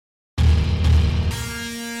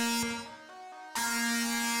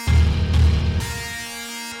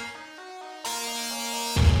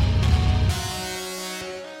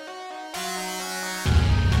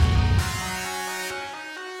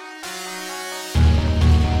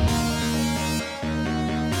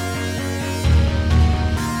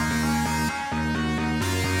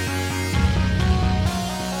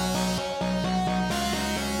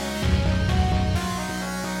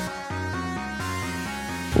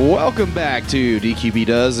Welcome back to DQB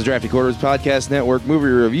Does, the Drafty Quarters Podcast Network movie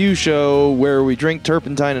review show where we drink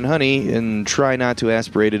turpentine and honey and try not to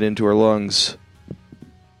aspirate it into our lungs.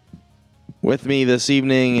 With me this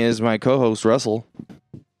evening is my co-host, Russell.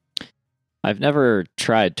 I've never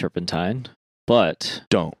tried turpentine, but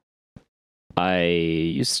Don't. I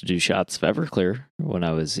used to do shots of Everclear when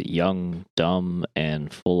I was young, dumb,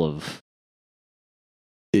 and full of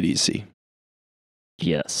Idiocy.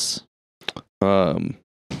 yes.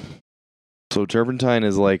 So turpentine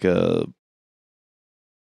is like a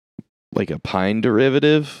pine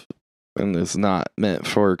derivative, and it's not meant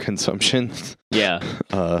for consumption. Yeah.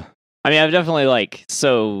 I mean, I've definitely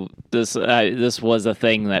this was a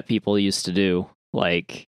thing that people used to do,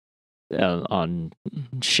 like on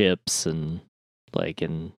ships and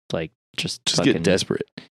just fucking, get desperate.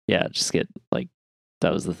 Yeah, just get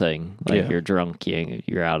that was the thing. Like you're drunk,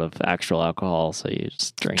 you're out of actual alcohol, so you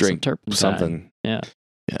just drink some turpentine. Something. Yeah.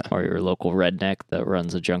 Or your local redneck that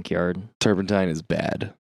runs a junkyard. Turpentine is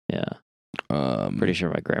bad. Yeah. Pretty sure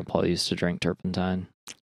my grandpa used to drink turpentine.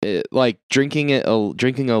 Drinking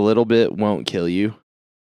a little bit won't kill you,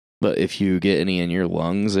 but if you get any in your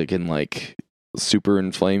lungs, it can super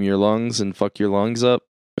inflame your lungs and fuck your lungs up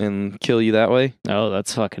and kill you that way. Oh,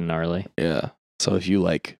 that's fucking gnarly. Yeah. So if you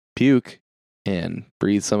puke and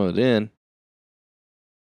breathe some of it in,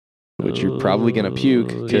 which you're probably gonna puke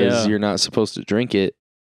because you're not supposed to drink it.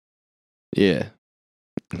 Yeah.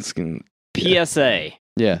 It's gonna. PSA.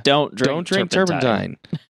 Yeah. Don't drink turpentine.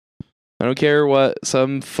 I don't care what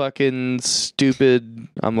some fucking stupid...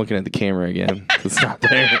 I'm looking at the camera again. It's not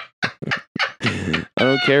there. I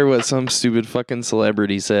don't care what some stupid fucking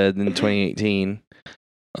celebrity said in 2018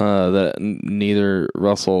 that neither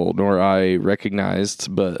Russell nor I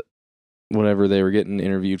recognized, but whenever they were getting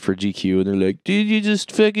interviewed for GQ, and they're like, dude, you just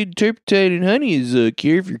fucking turpentine and honey is a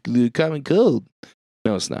cure for the common cold.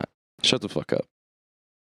 No, it's not. Shut the fuck up.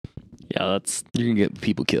 Yeah, you're gonna get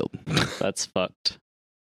people killed. That's fucked.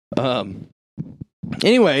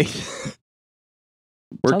 Anyway. Sounds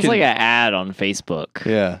like an ad on Facebook.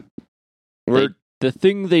 Yeah. The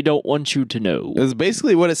thing they don't want you to know. It's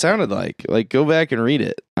basically what it sounded like. Go back and read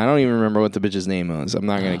it. I don't even remember what the bitch's name was. I'm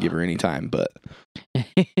not gonna give her any time, but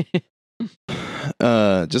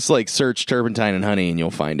just search turpentine and honey and you'll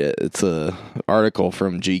find it. It's a article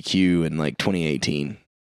from GQ in 2018.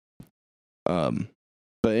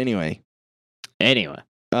 But anyway,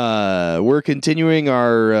 we're continuing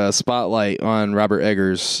our spotlight on Robert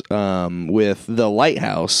Eggers with The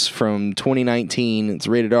Lighthouse from 2019. It's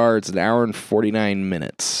rated R. It's an hour and 49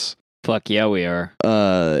 minutes. Fuck yeah, we are.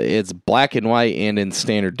 It's black and white and in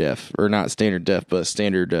standard def, or not standard def, but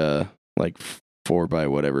standard 4 by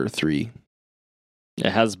whatever 3. It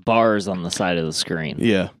has bars on the side of the screen.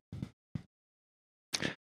 Yeah, this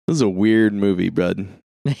is a weird movie, bud.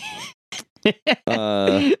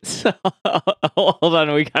 So, hold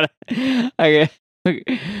on, we gotta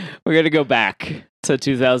go back to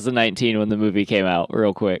 2019 when the movie came out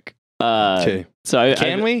real quick. Okay. So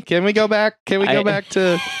can we go back? Can we go back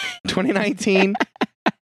to 2019?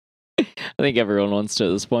 I think everyone wants to at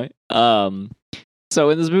this point. So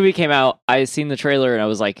when this movie came out, I seen the trailer and I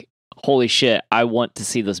was like, holy shit, I want to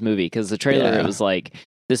see this movie, because the trailer it was like,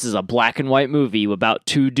 this is a black and white movie about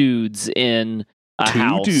two dudes in a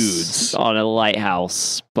house on a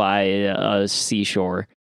lighthouse by a seashore.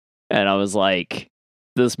 And I was like,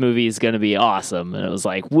 this movie is going to be awesome. And it was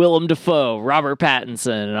like Willem Dafoe, Robert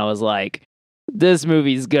Pattinson. And I was like, this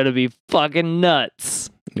movie is going to be fucking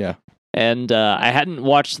nuts. Yeah. And I hadn't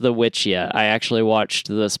watched The Witch yet. I actually watched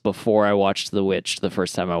this before I watched The Witch the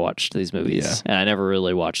first time I watched these movies. Yeah. And I never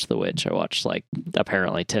really watched The Witch. I watched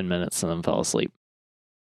apparently 10 minutes and then fell asleep.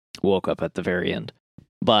 Woke up at the very end.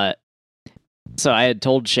 But so I had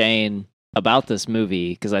told Shane about this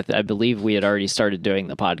movie because I believe we had already started doing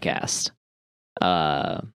the podcast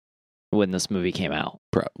when this movie came out.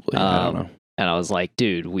 Probably. I don't know. And I was like,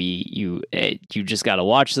 dude, you just got to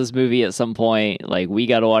watch this movie at some point. We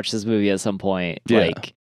got to watch this movie at some point. Yeah.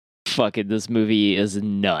 Fucking this movie is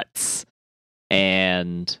nuts.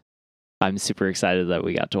 And I'm super excited that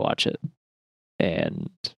we got to watch it and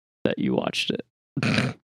that you watched it.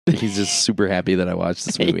 He's just super happy that I watched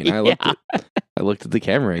this movie. And I looked at the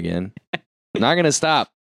camera again. Not going to stop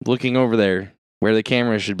looking over there where the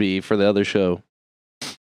camera should be for the other show.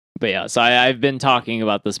 But yeah, so I've been talking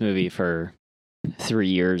about this movie for 3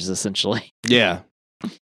 years, essentially. Yeah.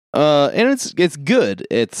 And it's good.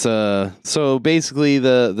 It's so basically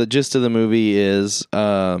the gist of the movie is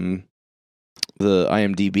the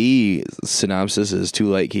IMDb synopsis is two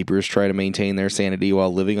lightkeepers try to maintain their sanity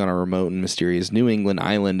while living on a remote and mysterious New England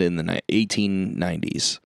island in the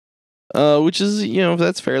 1890s. which is,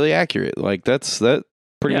 that's fairly accurate. Like that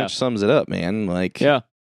pretty Yeah. much sums it up, man. Like, Yeah.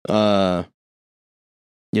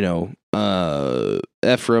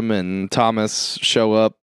 Ephraim and Thomas show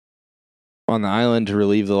up on the island to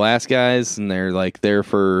relieve the last guys, and they're like there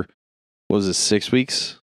for, what was it, 6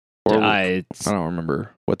 weeks? I don't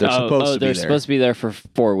remember what they're supposed to be there. They're supposed to be there for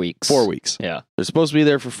 4 weeks. 4 weeks. Yeah. They're supposed to be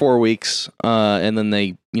there for 4 weeks, and then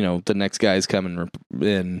they, the next guys come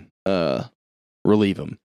and relieve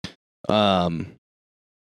them.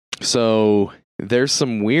 So there's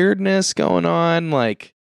some weirdness going on,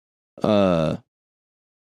 like,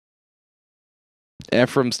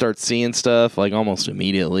 Ephraim starts seeing stuff like almost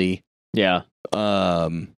immediately. Yeah.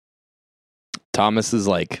 Thomas is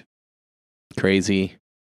like crazy.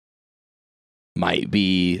 Might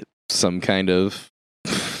be some kind of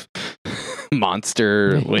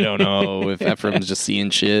monster. We don't know if Ephraim's just seeing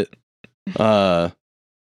shit. But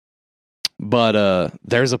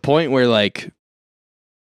there's a point where, like,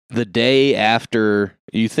 the day after,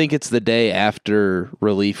 you think it's the day after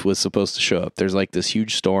Relief was supposed to show up. There's like this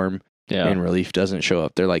huge storm, and Relief doesn't show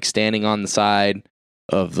up. They're like standing on the side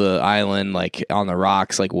of the island, like on the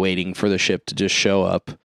rocks, like waiting for the ship to just show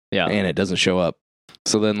up. Yeah. And it doesn't show up.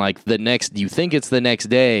 So then, like, you think it's the next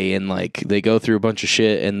day, and like they go through a bunch of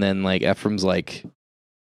shit, and then like Ephraim's like,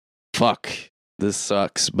 fuck, this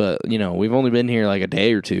sucks. But we've only been here like a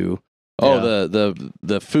day or two. Oh,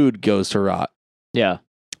 the food goes to rot. Yeah.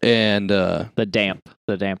 And the damp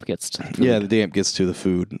gets to food. Yeah, the damp gets to the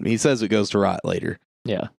food. He says it goes to rot later.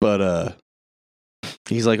 Yeah. But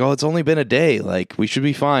he's like, oh, it's only been a day. Like, we should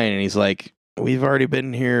be fine. And he's like, we've already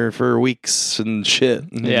been here for weeks and shit.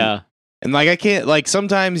 Yeah. And like, I can't, like,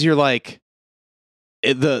 sometimes you're like,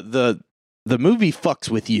 the movie fucks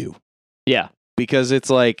with you. Yeah. Because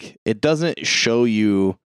it's like, it doesn't show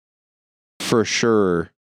you for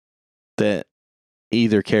sure that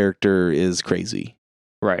either character is crazy.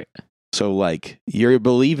 Right. So, like, you're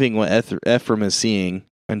believing what Ephraim is seeing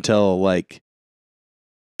until, like,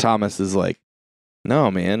 Thomas is like,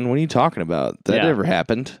 no, man, what are you talking about? That never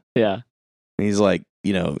happened. Yeah. And he's like,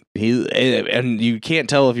 and you can't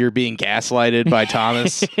tell if you're being gaslighted by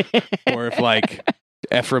Thomas or if, like,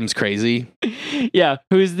 Ephraim's crazy. Yeah.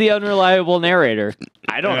 Who's the unreliable narrator?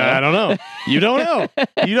 I don't know. I don't know. You don't know.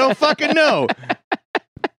 You don't fucking know.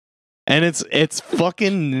 And it's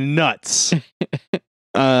fucking nuts.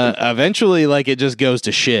 Eventually, like, it just goes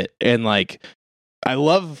to shit. And, like, I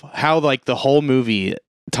love how, like, the whole movie,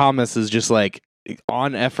 Thomas is just, like,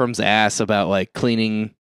 on Ephraim's ass about, like,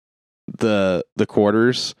 cleaning the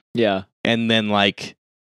quarters. Yeah. And then, like,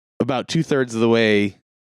 about 2/3 of the way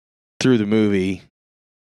through the movie,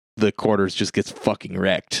 the quarters just gets fucking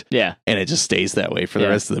wrecked. Yeah. And it just stays that way for the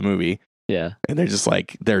rest of the movie. Yeah. And they're just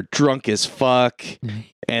like, they're drunk as fuck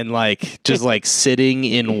and like just like sitting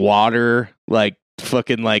in water, like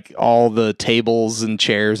fucking like all the tables and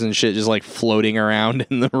chairs and shit just like floating around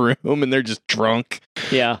in the room, and they're just drunk.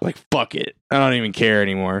 Yeah. Like, fuck it. I don't even care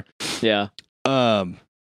anymore. Yeah. And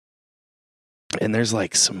there's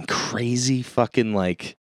like some crazy fucking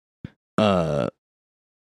like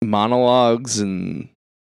monologues and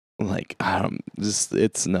like,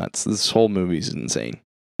 it's nuts. This whole movie's insane.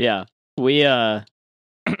 Yeah. We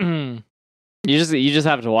you just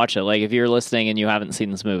have to watch it. Like, if you're listening and you haven't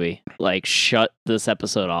seen this movie, like, shut this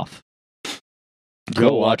episode off.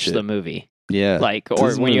 Go watch the movie. Yeah. Like,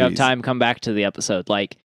 or when you have time, come back to the episode.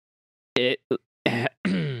 Like, it I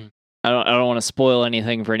don't want to spoil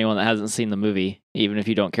anything for anyone that hasn't seen the movie. Even if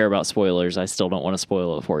you don't care about spoilers, I still don't want to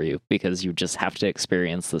spoil it for you, because you just have to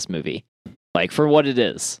experience this movie. Like, for what it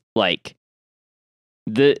is. Like,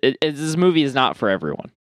 this movie is not for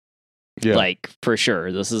everyone. Yeah. Like, for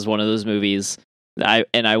sure. This is one of those movies I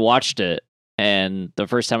watched it, and the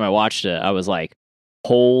first time I watched it, I was like,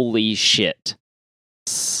 holy shit.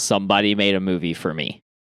 Somebody made a movie for me.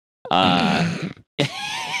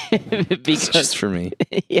 Because, just for me.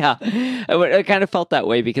 Yeah. I kind of felt that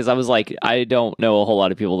way, because I was like, I don't know a whole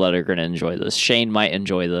lot of people that are going to enjoy this. Shane might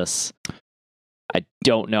enjoy this. I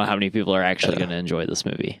don't know how many people are actually going to enjoy this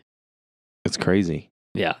movie. It's crazy.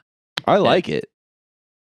 Yeah. I like it.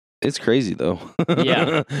 It's crazy though.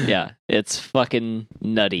 Yeah. Yeah. It's fucking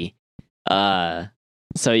nutty.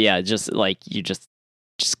 So yeah, just like, you just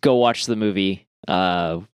go watch the movie.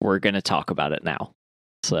 We're going to talk about it now.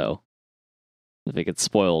 So if it gets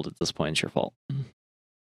spoiled at this point, it's your fault.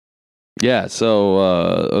 Yeah.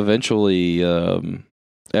 So, eventually,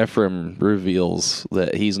 Ephraim reveals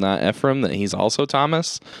that he's not Ephraim, that he's also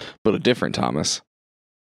Thomas, but a different Thomas.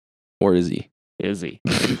 Or is he? Is he?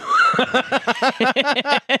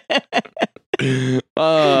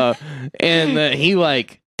 And he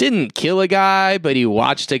like didn't kill a guy, but he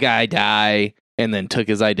watched a guy die and then took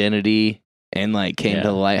his identity and like came to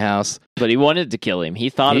the lighthouse. But he wanted to kill him. He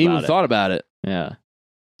thought about it. Thought about it. Yeah.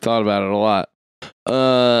 Thought about it a lot.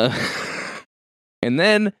 And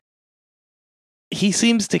then he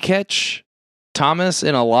seems to catch Thomas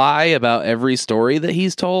in a lie about every story that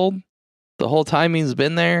he's told the whole time he's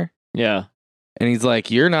been there. Yeah. And he's like,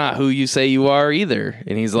 you're not who you say you are either.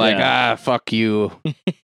 And he's like, fuck you.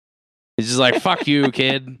 He's just like, fuck you,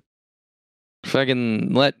 kid.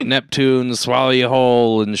 Fucking let Neptune swallow you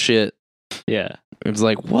whole and shit. Yeah. It's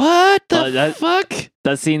like, what the fuck?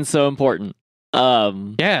 That scene's so important.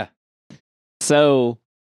 Yeah. So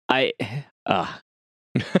I'm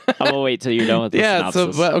gonna wait till you're done with the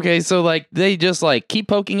synopsis. So like they just like keep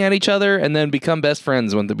poking at each other and then become best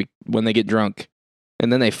friends when they get drunk.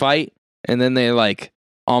 And then they fight and then they like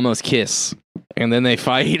almost kiss. And then they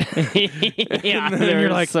fight. Yeah, and then you're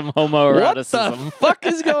like some homoeroticism. What the fuck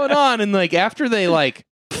is going on? And like after they like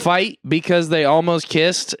fight because they almost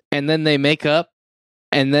kissed and then they make up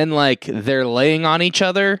and then like they're laying on each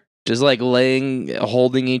other, just like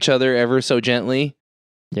holding each other ever so gently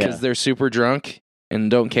because they're super drunk and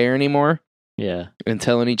don't care anymore. Yeah. And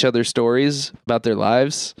telling each other stories about their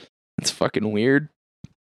lives. It's fucking weird.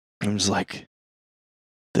 I'm just like,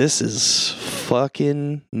 this is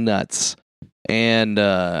fucking nuts. And,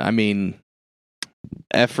 I mean,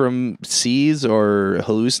 Ephraim sees or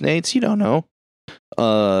hallucinates, you don't know,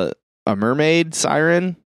 a mermaid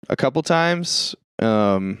siren a couple times.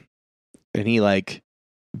 And he, like,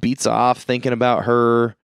 beats off thinking about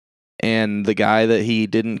her and the guy that he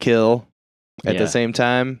didn't kill at the same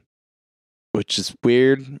time, which is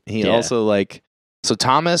weird. He also, like, so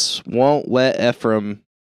Thomas won't let Ephraim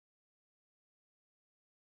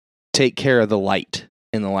take care of the light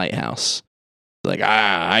in the lighthouse. Like,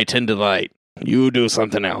 I tend to light. You do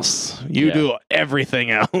something else. You do everything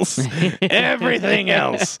else. Everything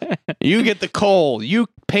else. You get the coal. You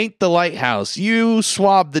paint the lighthouse. You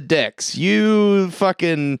swab the decks. You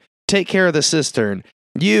fucking take care of the cistern.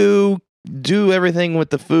 You do everything with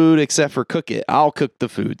the food except for cook it. I'll cook the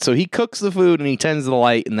food. So he cooks the food and he tends the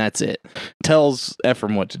light and that's it. Tells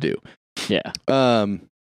Ephraim what to do. Yeah.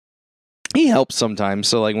 He helps sometimes.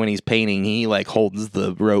 So like when he's painting, he like holds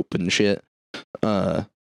the rope and shit.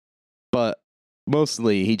 But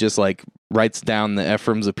mostly he just like writes down that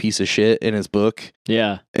Ephraim's a piece of shit in his book.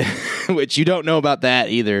 Yeah. Which you don't know about that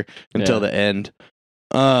either until the end.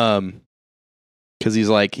 Cause he's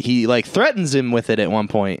like, he like threatens him with it at one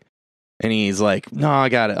point. And he's like, no, I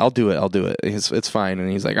got it. I'll do it. It's fine.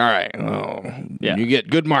 And he's like, all right. Oh, you get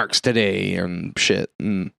good marks today and shit.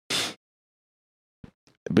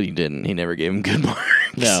 But he didn't. He never gave him good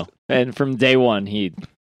marks. No. And from day one, he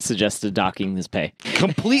suggested docking his pay.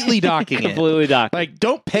 Completely docking it. Completely docking. Like,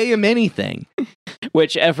 don't pay him anything.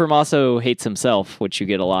 Which Ephraim also hates himself, which you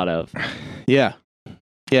get a lot of. Yeah.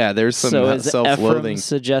 Yeah, there's some self-loathing. Ephraim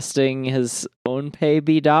suggesting his own pay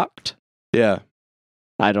be docked? Yeah.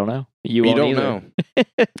 I don't know. You don't know.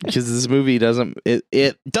 Because this movie doesn't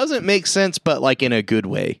make sense, but like in a good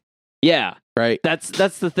way. Yeah. Right?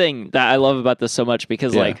 That's the thing that I love about this so much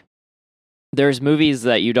because like there's movies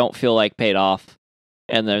that you don't feel like paid off.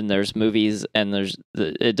 And then there's movies and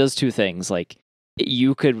it does two things. Like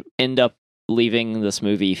you could end up leaving this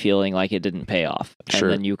movie feeling like it didn't pay off. Sure.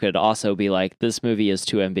 And then you could also be like, this movie is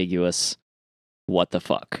too ambiguous. What the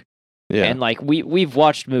fuck? Yeah. And like we've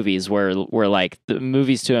watched movies where like the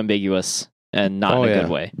movie's too ambiguous and not in a good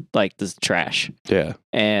way. Like this trash. Yeah.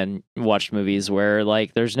 And watched movies where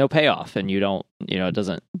like there's no payoff and you don't, it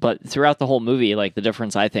doesn't. But throughout the whole movie, like the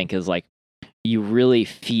difference I think is like you really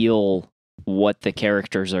feel what the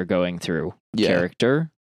characters are going through. Yeah.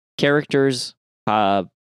 Characters,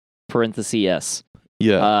 parenthesis S.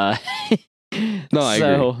 Yeah. No, I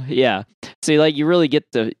agree. Yeah. So like you really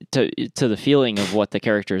get to the feeling of what the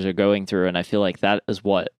characters are going through, and I feel like that is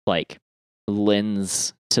what like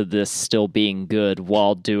lends to this still being good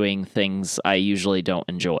while doing things I usually don't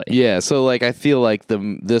enjoy. Yeah, so like I feel like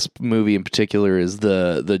this movie in particular is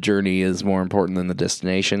the journey is more important than the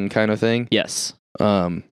destination kind of thing. Yes.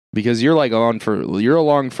 Because you're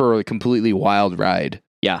along for a completely wild ride.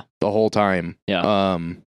 Yeah. The whole time. Yeah.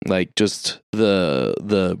 Like just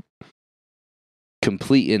the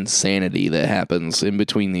complete insanity that happens in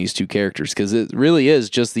between these two characters, because it really is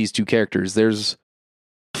just these two characters. There's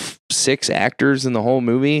 6 actors in the whole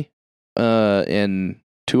movie, and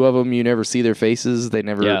 2 of them you never see their faces. They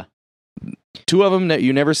never. Yeah. 2 of them that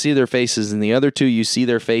you never see their faces, and the other 2 you see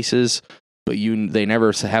their faces, but they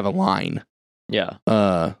never have a line. Yeah.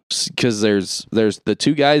 Because there's the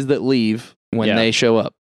 2 guys that leave when they show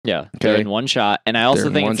up. Yeah, they're Okay. in one shot. And I also They're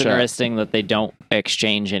in think one it's shot. interesting that they don't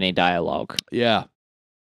exchange any dialogue. Yeah.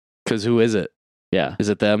 Because who is it? Yeah, Is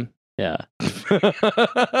it them? yeah.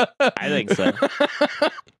 I think so.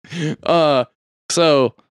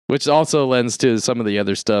 So, which also lends to some of the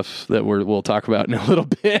other stuff that we'll talk about in a little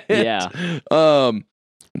bit. Yeah.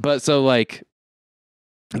 But so like,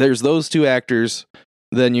 there's those two actors.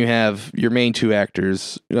 Then you have your main two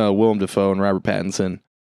actors, Willem Dafoe and Robert Pattinson,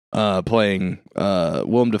 playing.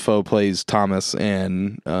 Willem Dafoe plays Thomas,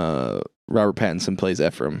 and Robert Pattinson plays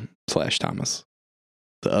Ephraim / Thomas,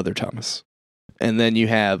 the other Thomas. And then you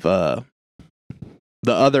have the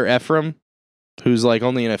other Ephraim, who's like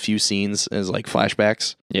only in a few scenes as like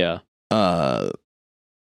flashbacks. Yeah.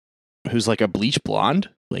 Who's like a bleach blonde,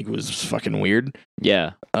 like was fucking weird.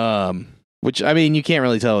 Yeah. Which I mean, you can't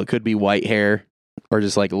really tell. It could be white hair or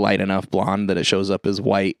just like light enough blonde that it shows up as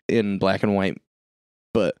white in black and white.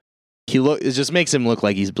 But it just makes him look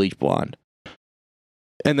like he's bleach blonde.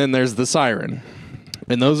 And then there's the siren.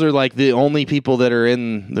 And those are like the only people that are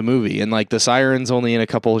in the movie. And like the siren's only in a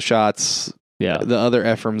couple of shots. Yeah. The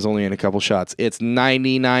other Ephraim's only in a couple shots. It's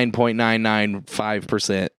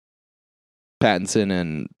 99.995% Pattinson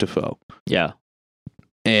and Dafoe. Yeah.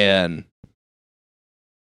 And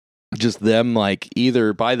just them like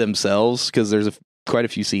either by themselves, because there's quite a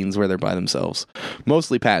few scenes where they're by themselves.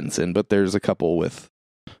 Mostly Pattinson, but there's a couple with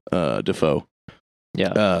Dafoe.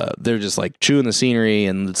 Yeah. They're just like chewing the scenery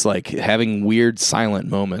and it's like having weird silent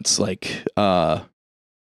moments. Like, but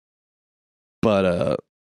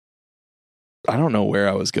I don't know where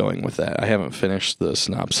I was going with that. I haven't finished the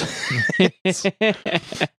synopsis.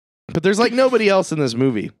 But there's like nobody else in this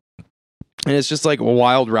movie. And it's just like a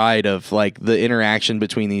wild ride of like the interaction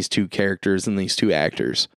between these two characters and these two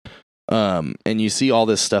actors. And you see all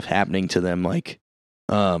this stuff happening to them. Like,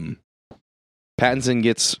 Pattinson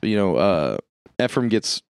gets, Ephraim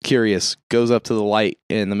gets curious, goes up to the light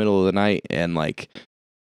in the middle of the night and like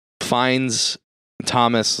finds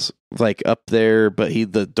Thomas like up there, but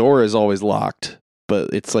the door is always locked,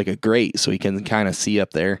 but it's like a grate so he can kind of see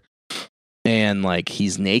up there. And like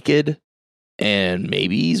he's naked and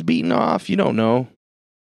maybe he's beaten off, you don't know.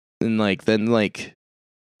 And like then like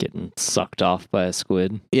getting sucked off by a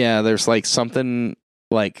squid. Yeah, there's like something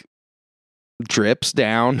like drips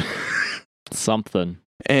down. Something.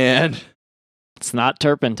 And it's not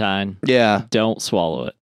turpentine. Yeah. Don't swallow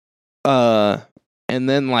it. And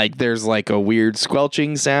then like there's like a weird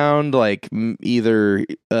squelching sound, like either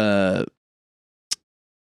I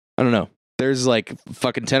don't know. There's like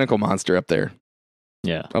fucking tentacle monster up there.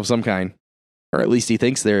 Yeah. Of some kind. Or at least he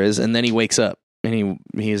thinks there is, and then he wakes up and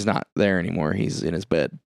he is not there anymore. He's in his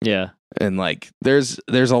bed. Yeah. And like there's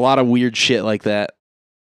a lot of weird shit like that.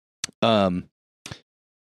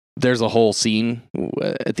 There's a whole scene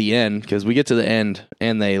at the end because we get to the end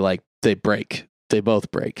and they break. They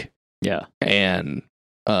both break. Yeah. And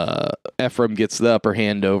Ephraim gets the upper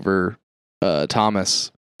hand over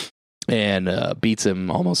Thomas and beats him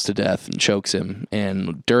almost to death and chokes him.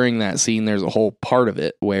 And during that scene, there's a whole part of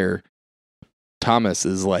it where Thomas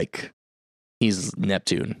is like, he's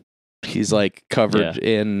Neptune. He's like covered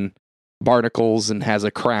in barnacles and has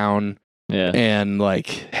a crown. Yeah. And like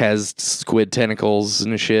has squid tentacles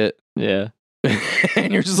and shit. Yeah.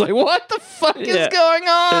 And you're just like, what the fuck is going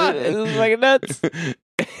on? It's like nuts.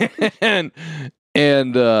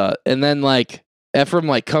 and then like Ephraim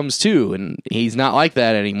like comes to and he's not like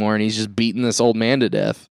that anymore and he's just beating this old man to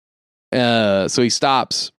death. So he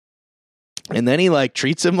stops. And then he like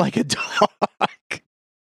treats him like a dog.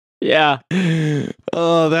 Yeah.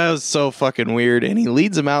 Oh, that was so fucking weird. And he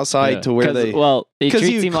leads him outside to where he treats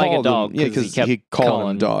him like a dog. Yeah, because he called him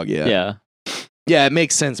a dog. Yeah. Yeah. Yeah, it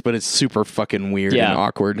makes sense, but it's super fucking weird and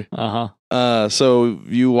awkward. Uh-huh. So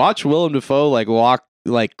you watch Willem Dafoe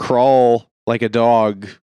like crawl like a dog,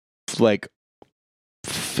 like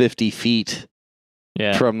 50 feet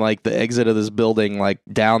from like the exit of this building, like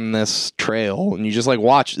down this trail, and you just like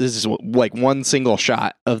watch. This is like one single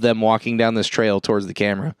shot of them walking down this trail towards the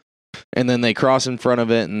camera, and then they cross in front of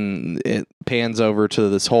it, and it pans over to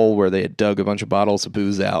this hole where they had dug a bunch of bottles of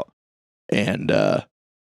booze out, and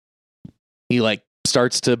he like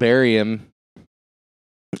starts to bury him.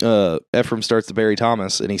 Ephraim starts to bury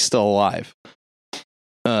Thomas, and he's still alive.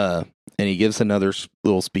 And he gives another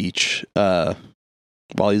little speech while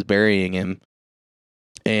he's burying him,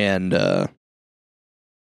 and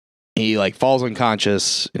he like falls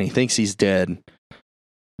unconscious, and he thinks he's dead.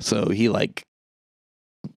 So he like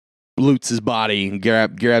loots his body and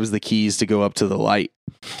grabs the keys to go up to the light.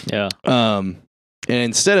 Yeah. And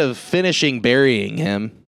instead of finishing burying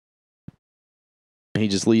him, he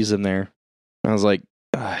just leaves him there. I was like,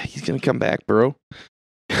 he's gonna come back, bro.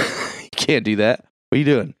 can't do that. What are you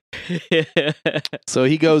doing? So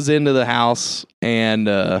he goes into the house and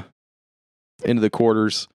into the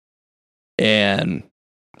quarters, and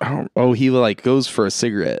he like goes for a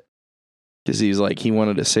cigarette because he's like he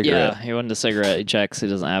wanted a cigarette. Yeah, he wanted a cigarette. He checks, he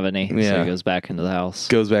doesn't have any, so he goes back into the house.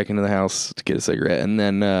 Goes back into the house to get a cigarette, and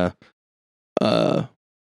then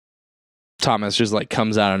Thomas just like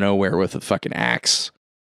comes out of nowhere with a fucking axe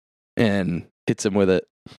and hits him with it,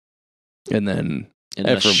 and then in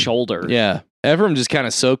the shoulder. Yeah, Ephraim just kind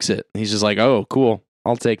of soaks it. He's just like, "Oh, cool,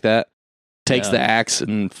 I'll take that." Takes the axe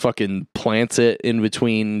and fucking plants it in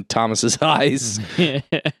between Thomas's eyes.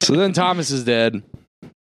 So then Thomas is dead.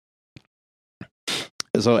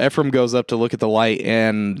 So Ephraim goes up to look at the light,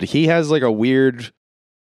 and he has like a weird,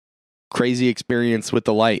 crazy experience with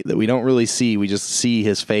the light that we don't really see. We just see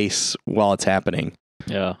his face while it's happening.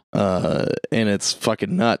 Yeah. And it's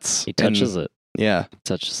fucking nuts. He touches it. Yeah.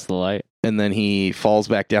 Touches the light. And then he falls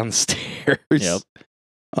back down the stairs. Yep.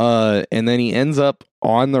 And then he ends up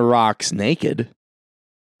on the rocks naked.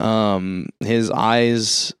 His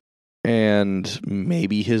eyes and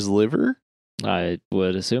maybe his liver, I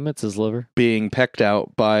would assume it's his liver, being pecked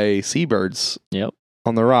out by seabirds. Yep.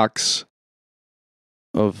 On the rocks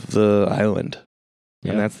of the island.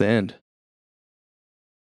 Yep. And that's the end.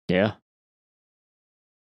 Yeah.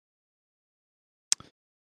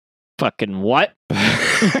 Fucking what?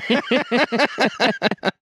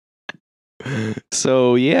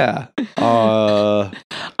 So yeah.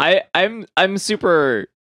 I'm super,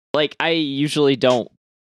 like, I usually don't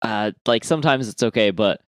like, sometimes it's okay,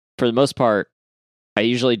 but for the most part I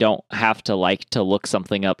usually don't have to like to look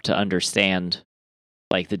something up to understand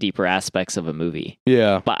like the deeper aspects of a movie.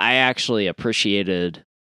 Yeah. But I actually appreciated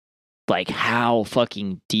like how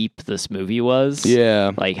fucking deep this movie was.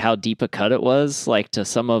 Yeah. Like how deep a cut it was, like to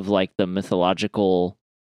some of like the mythological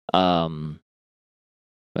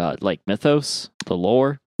like mythos, the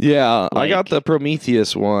lore. Yeah, Like, I got the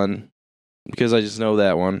Prometheus one because I just know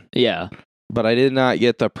that one. Yeah. But I did not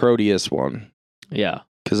get the Proteus one Yeah.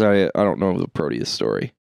 because I don't know the Proteus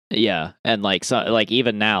story. Yeah. And like, so like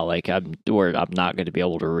even now, like I'm not going to be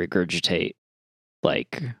able to regurgitate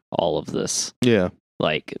like all of this. Yeah.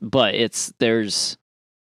 Like, but there's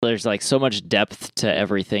like so much depth to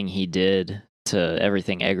everything he did, to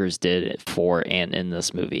everything Eggers did for and in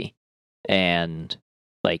this movie. And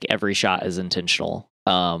like every shot is intentional.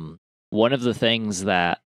 One of the things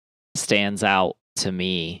that stands out to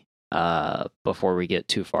me, before we get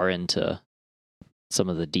too far into some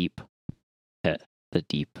of the deep,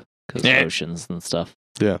 because oceans and stuff.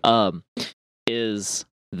 Yeah. Is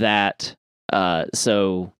that,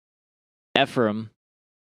 so Ephraim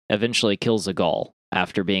eventually kills a Gaul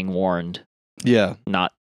after being warned. Yeah.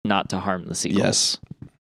 Not to harm the seagulls. Yes.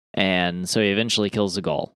 And so he eventually kills the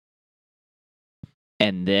Gaul.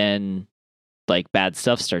 And then like bad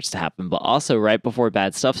stuff starts to happen. But also right before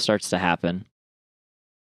bad stuff starts to happen,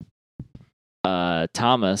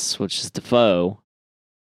 Thomas, which is Defoe,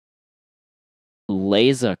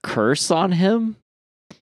 lays a curse on him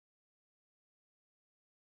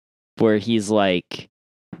where he's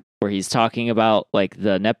talking about like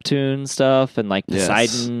the Neptune stuff and like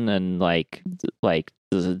Poseidon, and like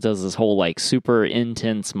does this whole like super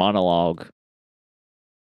intense monologue,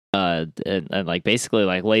 and like basically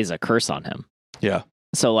like lays a curse on him. Yeah.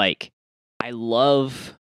 So like I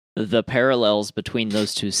love the parallels between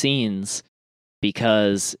those two scenes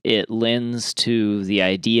because it lends to the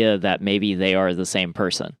idea that maybe they are the same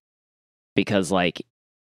person. Because like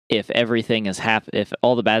if everything is if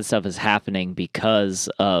all the bad stuff is happening because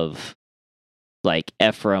of like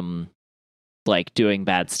Ephraim like doing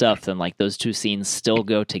bad stuff, then like those two scenes still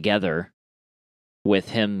go together with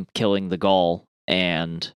him killing the Gaul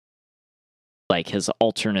and like his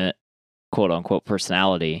alternate quote unquote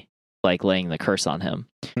personality like laying the curse on him.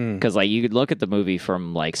 Because like you could look at the movie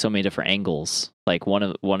from like so many different angles. Like one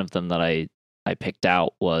of them that I picked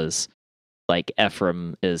out was like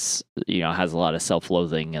Ephraim is, has a lot of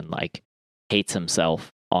self-loathing and like hates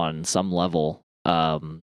himself on some level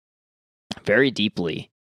very deeply.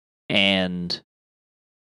 And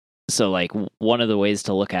so like one of the ways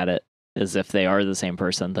to look at it is if they are the same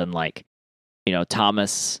person, then like,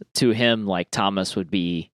 Thomas, to him, like Thomas would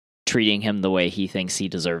be treating him the way he thinks he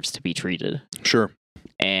deserves to be treated. Sure.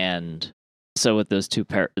 And so with those two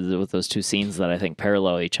scenes that I think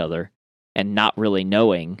parallel each other and not really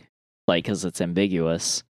knowing, like, because it's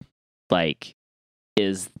ambiguous, like,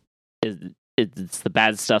 is it's the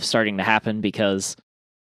bad stuff starting to happen because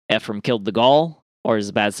Ephraim killed the Gaul, or is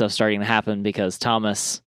the bad stuff starting to happen because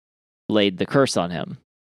Thomas laid the curse on him?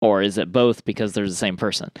 Or is it both because they're the same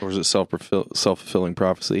person? Or is it self-fulfilling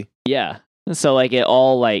prophecy? Yeah. So like it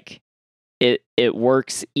all like it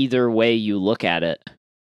works either way you look at it.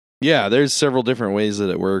 Yeah, there's several different ways that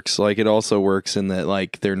it works. Like, it also works in that,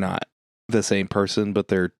 like, they're not the same person, but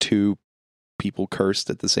they're two people cursed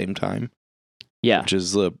at the same time. Yeah. Which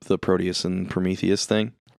is the Proteus and Prometheus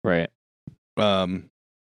thing. Right. But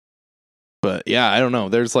yeah, I don't know.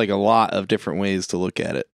 There's like a lot of different ways to look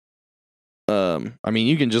at it. I mean,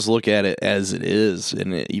 you can just look at it as it is,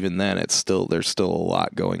 and even then, there's still a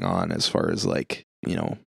lot going on as far as, like, you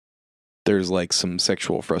know, there's like some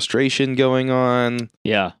sexual frustration going on.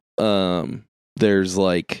 Yeah. There's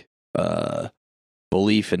like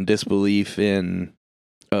belief and disbelief in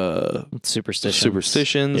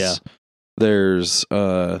superstitions. Yeah. There's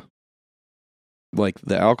like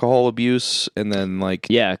the alcohol abuse, and then like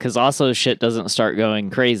because also shit doesn't start going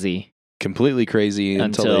crazy completely crazy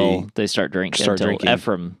until they start drinking.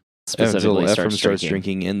 Ephraim specifically starts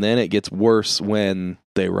drinking, and then it gets worse when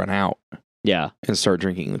they run out. Yeah, and start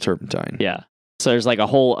drinking the turpentine. Yeah, so there's like a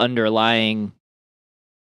whole underlying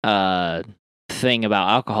thing about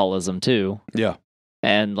alcoholism too. Yeah,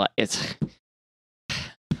 and like it's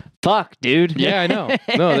fuck, dude. Yeah, I know.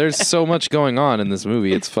 No, there's so much going on in this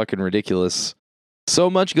movie. It's fucking ridiculous.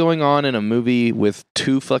 So much going on in a movie with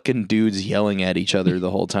two fucking dudes yelling at each other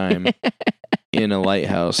the whole time in a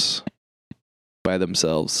lighthouse by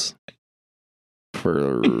themselves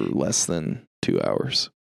for less than 2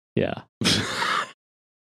 hours. Yeah.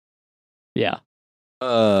 Yeah.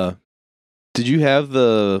 Did you have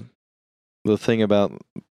the thing about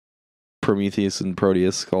Prometheus and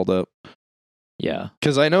Proteus called up? Yeah.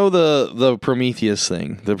 Because I know the Prometheus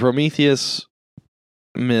thing. The Prometheus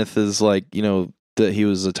myth is like, you know, that he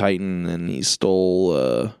was a Titan and he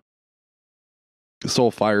stole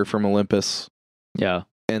fire from Olympus. Yeah.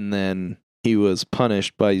 And then he was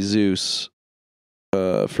punished by Zeus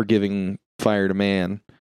for giving fire to man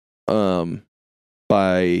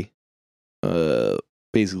by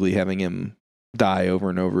basically having him die over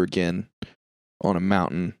and over again on a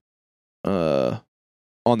mountain on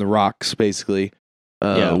the rocks, basically,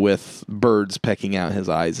 with birds pecking out his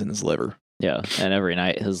eyes and his liver. Yeah, and every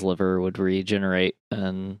night his liver would regenerate,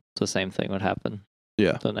 and the same thing would happen.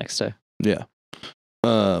 Yeah, the next day. Yeah,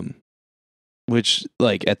 which,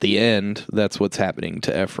 like, at the end, that's what's happening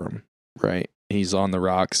to Ephraim, right? He's on the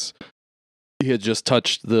rocks. He had just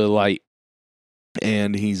touched the light,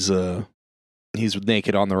 and he's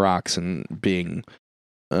naked on the rocks and being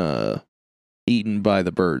eaten by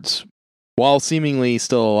the birds, while seemingly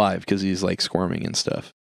still alive because he's like squirming and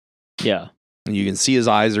stuff. Yeah. You can see his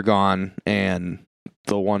eyes are gone, and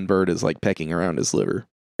the one bird is like pecking around his liver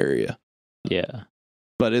area. Yeah.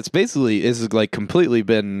 But it's like completely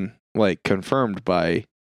been like confirmed by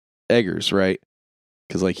Eggers, right?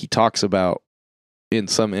 Because like he talks about in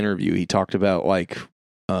some interview, he talked about like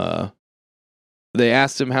they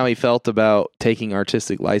asked him how he felt about taking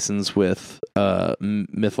artistic license with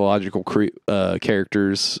mythological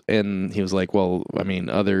characters, and he was like, "Well, I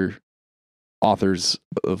mean, other authors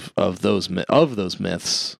of those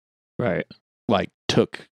myths, right? Like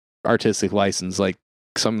took artistic license. Like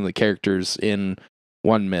some of the characters in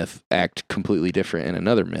one myth act completely different in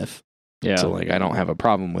another myth. Yeah. So like, I don't have a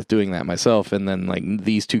problem with doing that myself. And then like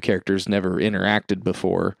these two characters never interacted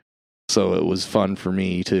before." So it was fun for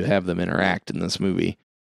me to have them interact in this movie.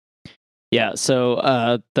 Yeah,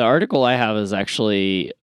 so the article I have is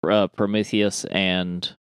actually Prometheus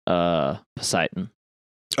and Poseidon.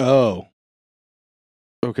 Oh.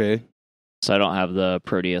 Okay. So I don't have the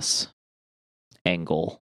Proteus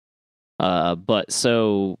angle. But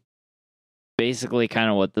so basically kind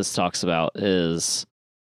of what this talks about is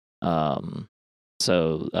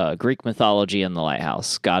Greek mythology and the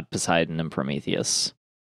lighthouse, God Poseidon and Prometheus.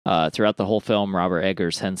 Throughout the whole film, Robert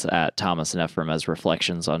Eggers hints at Thomas and Ephraim as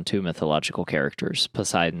reflections on two mythological characters,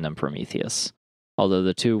 Poseidon and Prometheus. Although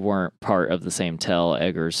the two weren't part of the same tale,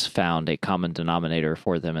 Eggers found a common denominator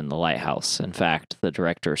for them in the lighthouse. In fact, the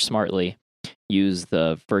director smartly used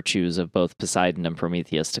the virtues of both Poseidon and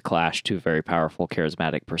Prometheus to clash two very powerful,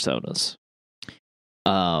 charismatic personas.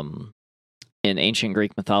 In ancient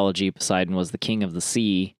Greek mythology, Poseidon was the king of the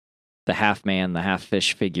sea. The half-man, the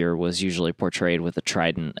half-fish figure was usually portrayed with a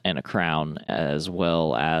trident and a crown, as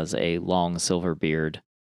well as a long silver beard.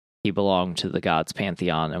 He belonged to the gods'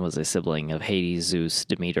 pantheon and was a sibling of Hades, Zeus,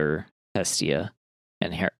 Demeter, Hestia,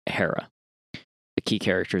 and Hera, the key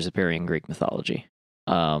characters appearing in Greek mythology.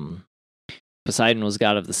 Poseidon was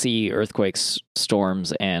god of the sea, earthquakes,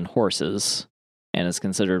 storms, and horses, and is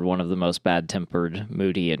considered one of the most bad-tempered,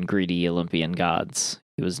 moody, and greedy Olympian gods.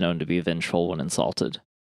 He was known to be vengeful when insulted.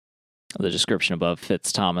 The description above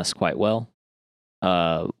fits Thomas quite well.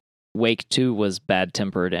 Wake, too, was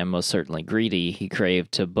bad-tempered and most certainly greedy. He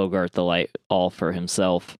craved to bogart the light all for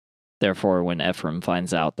himself. Therefore, when Ephraim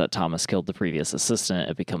finds out that Thomas killed the previous assistant,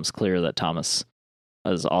 it becomes clear that Thomas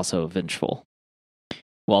is also vengeful.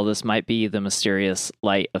 While this might be the mysterious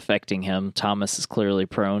light affecting him, Thomas is clearly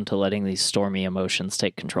prone to letting these stormy emotions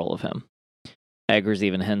take control of him. Eggers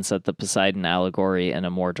even hints at the Poseidon allegory in a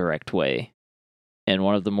more direct way. In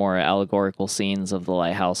one of the more allegorical scenes of the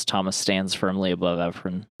lighthouse, Thomas stands firmly above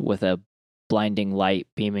Ephraim with a blinding light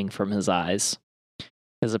beaming from his eyes.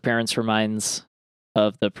 His appearance reminds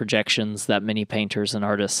of the projections that many painters and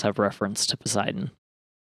artists have referenced to Poseidon,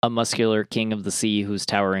 a muscular king of the sea whose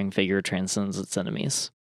towering figure transcends its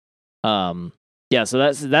enemies. Yeah, so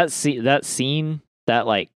that scene, that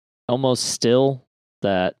like almost still,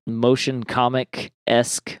 that motion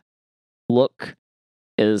comic-esque look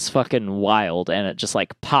is fucking wild, and it just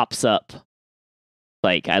like pops up.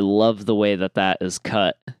 Like, I love the way that is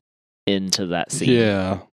cut into that scene.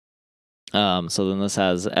 Yeah. So then this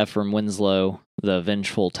has Ephraim Winslow, the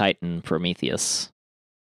vengeful titan Prometheus.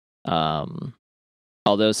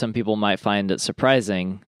 Although some people might find it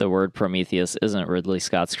surprising, the word Prometheus isn't Ridley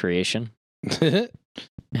Scott's creation.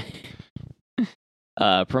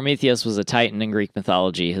 Prometheus was a titan in Greek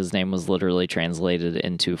mythology. His name was literally translated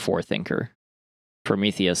into forethinker.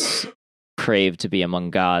 Prometheus craved to be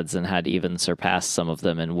among gods and had even surpassed some of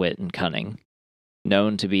them in wit and cunning.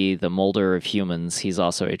 Known to be the molder of humans, he's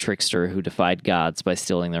also a trickster who defied gods by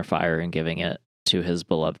stealing their fire and giving it to his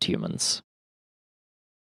beloved humans.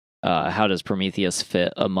 How does Prometheus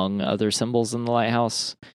fit among other symbols in the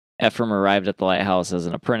lighthouse? Ephraim arrived at the lighthouse as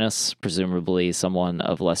an apprentice, presumably someone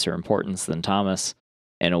of lesser importance than Thomas.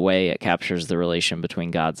 In a way, it captures the relation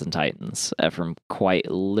between gods and titans. Ephraim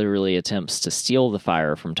quite literally attempts to steal the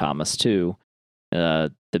fire from Thomas, too,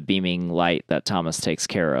 the beaming light that Thomas takes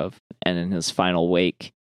care of. And in his final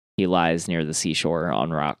wake, he lies near the seashore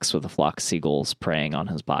on rocks with a flock of seagulls preying on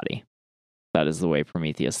his body. That is the way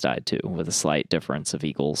Prometheus died, too, with a slight difference of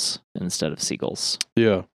eagles instead of seagulls.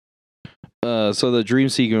 Yeah. So the dream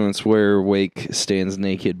sequence where Wake stands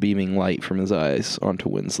naked, beaming light from his eyes onto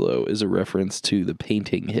Winslow, is a reference to the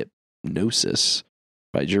painting Hypnosis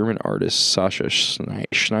by German artist Sascha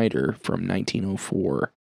Schneider from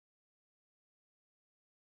 1904.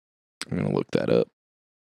 I'm going to look that up.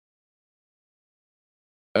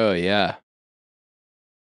 Oh, yeah.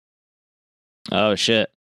 Oh,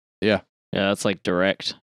 shit. Yeah. Yeah, that's like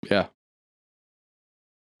direct. Yeah.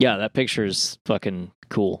 Yeah, that picture's fucking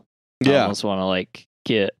cool. Yeah. I almost want to like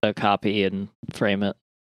get a copy and frame it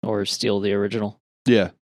or steal the original. Yeah.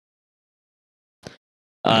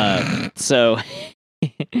 So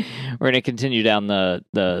we're going to continue down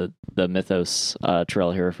the mythos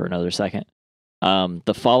trail here for another second.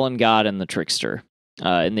 The fallen god and the trickster.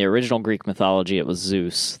 In the original Greek mythology, it was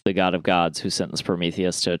Zeus, the god of gods, who sentenced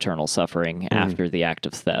Prometheus to eternal suffering after the act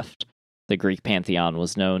of theft. The Greek pantheon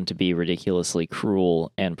was known to be ridiculously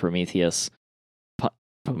cruel, and Prometheus's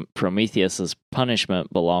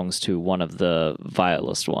punishment belongs to one of the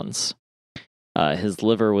vilest ones. His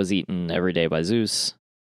liver was eaten every day by Zeus,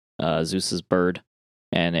 Zeus's bird,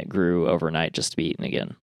 and it grew overnight just to be eaten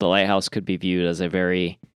again. The lighthouse could be viewed as a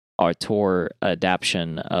very auteur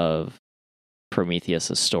adaptation of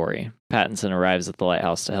Prometheus' story. Pattinson arrives at the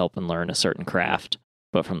lighthouse to help and learn a certain craft,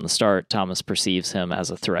 but from the start, Thomas perceives him as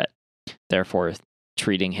a threat, therefore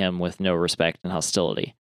treating him with no respect and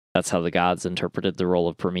hostility. That's how the gods interpreted the role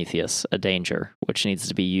of Prometheus, a danger, which needs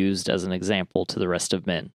to be used as an example to the rest of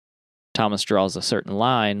men. Thomas draws a certain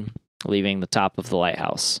line, leaving the top of the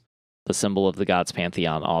lighthouse, the symbol of the gods'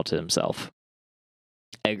 pantheon, all to himself.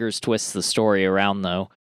 Eggers twists the story around, though.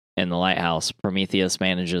 In the lighthouse, Prometheus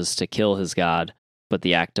manages to kill his god, but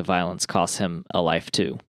the act of violence costs him a life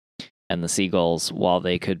too. And the seagulls, while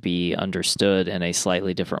they could be understood in a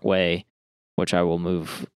slightly different way, which I will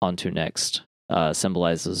move on to next,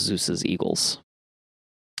 symbolizes Zeus's eagles.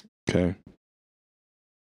 Okay.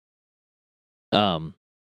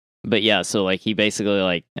 But yeah, so like he basically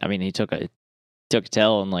like, I mean, he took a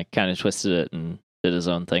tail and like kind of twisted it and did his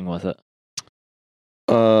own thing with it.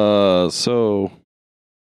 So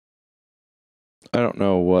I don't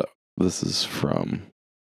know what this is from,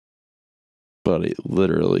 but it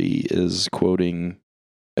literally is quoting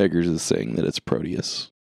Eggers is saying that it's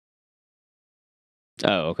Proteus.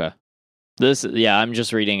 Oh, okay. I'm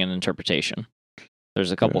just reading an interpretation.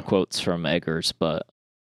 There's a couple quotes from Eggers, but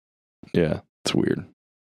yeah, it's weird.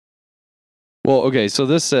 Well, okay, so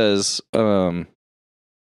this says,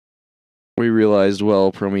 we realized,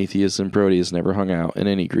 well, Prometheus and Proteus never hung out in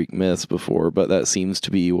any Greek myths before, but that seems to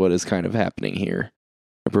be what is kind of happening here.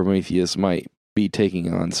 Prometheus might be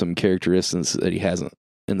taking on some characteristics that he hasn't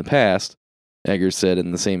in the past, Eggers said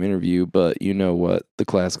in the same interview, but you know what? The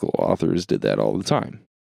classical authors did that all the time.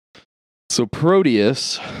 So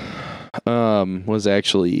Proteus was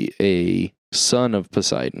actually a son of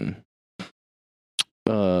Poseidon,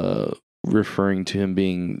 referring to him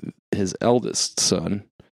being his eldest son,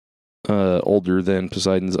 older than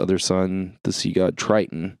Poseidon's other son, the sea god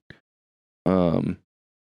Triton.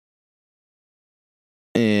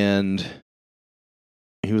 And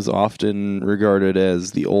he was often regarded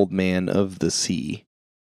as the old man of the sea.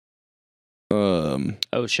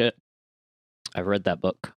 Oh shit. I've read that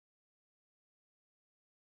book.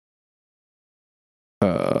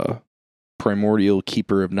 Primordial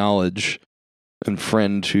keeper of knowledge and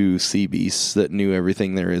friend to sea beasts that knew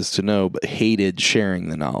everything there is to know, but hated sharing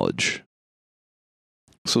the knowledge.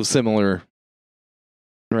 So similar,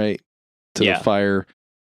 right, to the fire.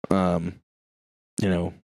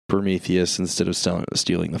 Prometheus, instead of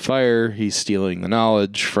stealing the fire, he's stealing the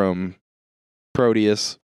knowledge from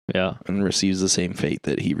Proteus. Yeah. And receives the same fate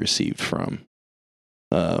that he received from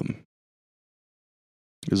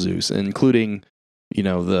Zeus, including,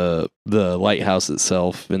 the lighthouse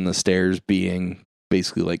itself and the stairs being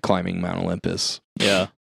basically like climbing Mount Olympus. Yeah.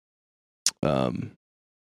 All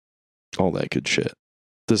that good shit.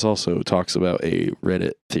 This also talks about a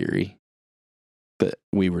Reddit theory that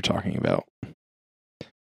we were talking about.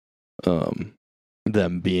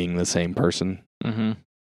 Them being the same person. Mm-hmm.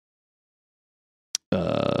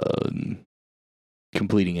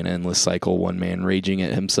 Completing an endless cycle, one man raging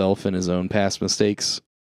at himself and his own past mistakes.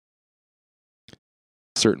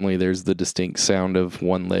 Certainly there's the distinct sound of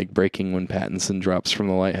one leg breaking when Pattinson drops from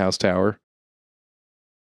the lighthouse tower.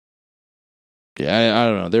 Yeah, I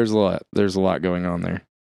don't know. There's a lot going on there.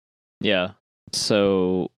 Yeah.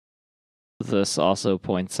 So this also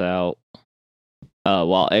points out,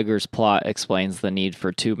 while Eggers' plot explains the need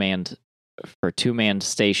for two-manned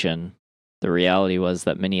station, the reality was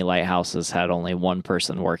that many lighthouses had only one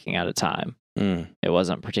person working at a time. It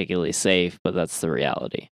wasn't particularly safe, but that's the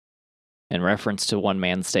reality. In reference to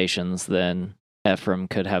one-man stations, then, Ephraim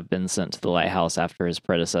could have been sent to the lighthouse after his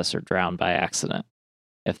predecessor drowned by accident.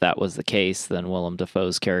 If that was the case, then Willem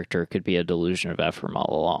Dafoe's character could be a delusion of Ephraim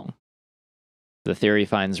all along. The theory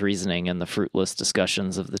finds reasoning in the fruitless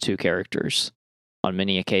discussions of the two characters. On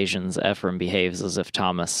many occasions, Ephraim behaves as if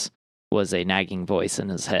Thomas was a nagging voice in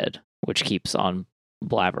his head, which keeps on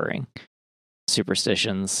blabbering.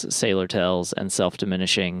 Superstitions, sailor tales, and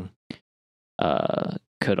self-diminishing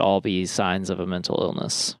could all be signs of a mental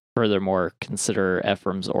illness. Furthermore, consider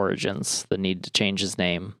Ephraim's origins, the need to change his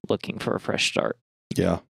name, looking for a fresh start.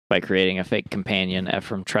 Yeah. By creating a fake companion,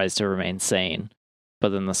 Ephraim tries to remain sane, but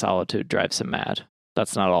then the solitude drives him mad.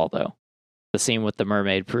 That's not all, though. The scene with the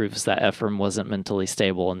mermaid proves that Ephraim wasn't mentally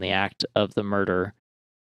stable, and the act of the murder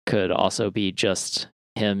could also be just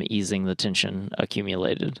him easing the tension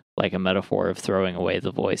accumulated, like a metaphor of throwing away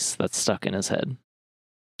the voice that's stuck in his head.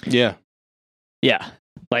 Yeah. Yeah.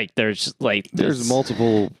 There's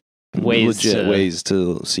multiple legit ways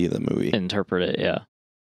to see the movie. Interpret it, yeah.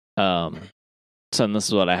 So this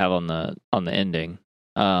is what I have on the ending.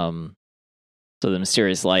 So the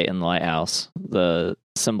mysterious light in the lighthouse, the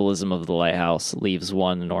symbolism of the lighthouse leaves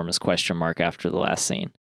one enormous question mark after the last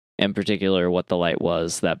scene. In particular, what the light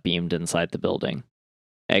was that beamed inside the building.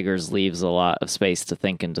 Eggers leaves a lot of space to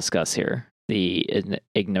think and discuss here. The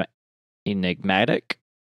enigmatic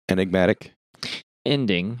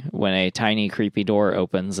ending, when a tiny creepy door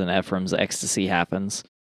opens and Ephraim's ecstasy happens,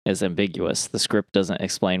 is ambiguous. The script doesn't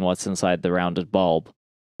explain what's inside the rounded bulb,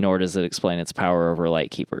 nor does it explain its power over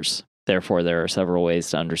light keepers. Therefore, there are several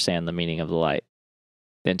ways to understand the meaning of the light.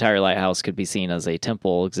 The entire lighthouse could be seen as a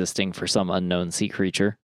temple existing for some unknown sea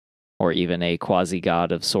creature, or even a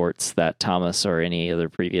quasi-god of sorts that Thomas or any other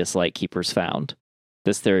previous light keepers found.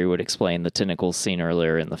 This theory would explain the tentacles seen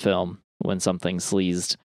earlier in the film, when something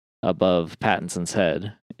sleazed above Pattinson's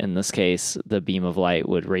head. In this case, the beam of light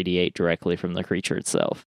would radiate directly from the creature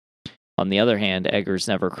itself. On the other hand, Eggers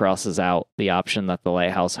never crosses out the option that the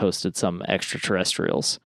lighthouse hosted some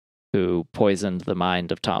extraterrestrials who poisoned the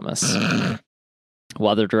mind of Thomas.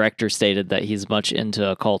 While the director stated that he's much into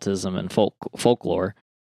occultism and folklore,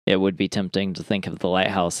 it would be tempting to think of the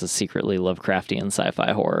lighthouse as secretly Lovecraftian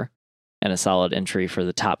sci-fi horror, and a solid entry for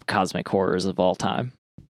the top cosmic horrors of all time.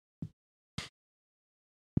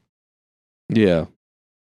 Yeah.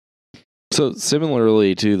 So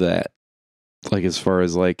similarly to that, like as far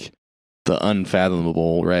as like the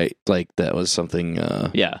unfathomable, right? Like that was something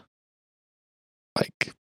yeah.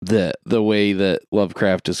 Like the way that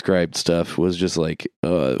Lovecraft described stuff was just like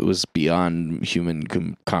it was beyond human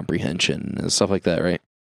comprehension and stuff like that, right?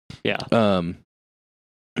 Yeah.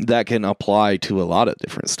 that can apply to a lot of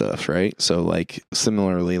different stuff, right? So like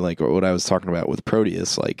similarly, like what I was talking about with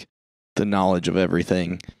Proteus, like the knowledge of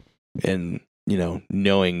everything and, you know,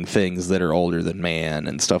 knowing things that are older than man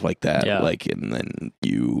and stuff like that. Yeah. Like, and then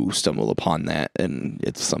you stumble upon that and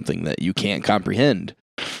it's something that you can't comprehend,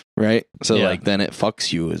 right? So Yeah. like then it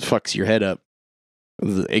fucks you, it fucks your head up.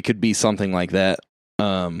 It could be something like that.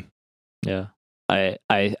 Yeah.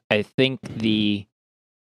 I think the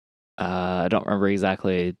I don't remember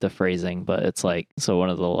exactly the phrasing, but it's like, so one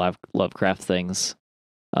of the Lovecraft things,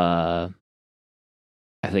 I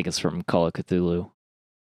think it's from Call of Cthulhu.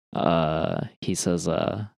 He says,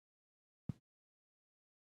 I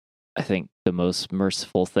think the most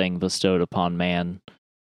merciful thing bestowed upon man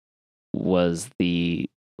was the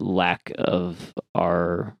lack of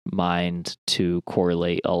our mind to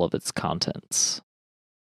correlate all of its contents.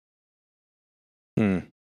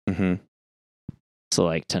 Mm-hmm. So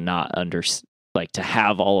like to not like to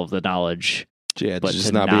have all of the knowledge, Yeah, but just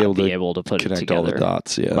to not be able to to put it connect all together. the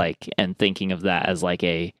dots. Yeah. Like, and thinking of that as like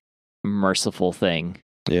a merciful thing.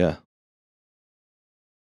 Yeah.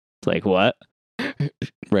 It's like, what? Right.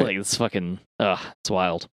 Like it's fucking it's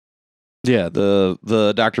wild. Yeah,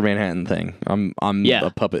 the Dr. Manhattan thing. I'm Yeah. a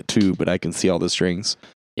puppet too, but I can see all the strings.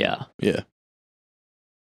 Yeah. Yeah.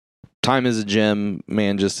 Time is a gem.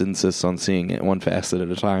 Man just insists on seeing it one facet at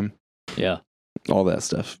a time. Yeah. All that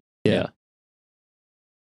stuff. Yeah.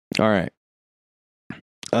 All right.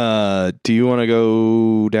 Do you want to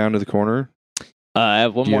go down to the corner? I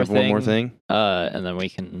have one Do you more have thing. one more thing? And then we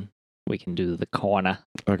can do the corner.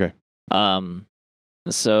 Okay.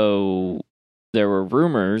 So there were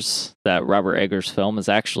rumors that Robert Eggers' film is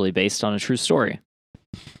actually based on a true story.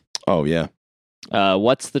 Oh yeah.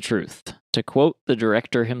 What's the truth? To quote the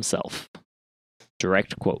director himself,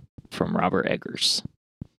 direct quote from Robert Eggers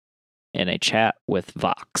in a chat with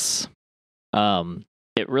Vox.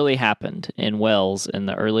 It really happened in Wales in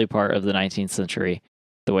the early part of the 19th century.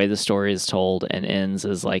 The way the story is told and ends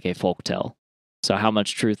is like a folktale. So how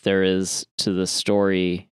much truth there is to this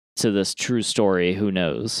story, to this true story, who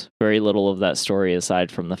knows? Very little of that story,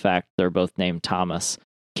 aside from the fact they're both named Thomas,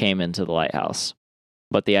 came into the lighthouse.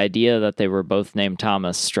 But the idea that they were both named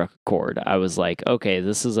Thomas struck a chord. I was like, okay,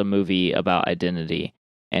 this is a movie about identity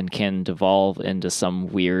and can devolve into some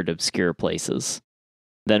weird, obscure places.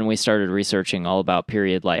 Then we started researching all about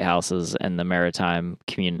period lighthouses and the maritime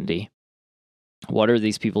community. What are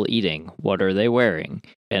these people eating? What are they wearing?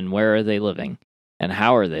 And where are they living? And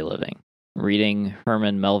how are they living? Reading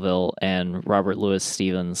Herman Melville and Robert Louis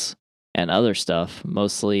Stevens and other stuff,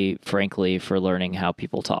 mostly, frankly, for learning how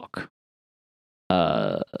people talk.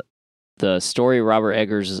 The story Robert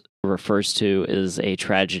Eggers refers to is a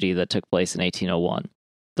tragedy that took place in 1801.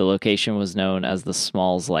 The location was known as the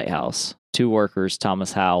Smalls Lighthouse. Two workers,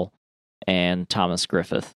 Thomas Howe and Thomas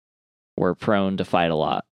Griffith, were prone to fight a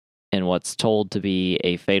lot. In what's told to be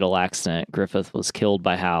a fatal accident, Griffith was killed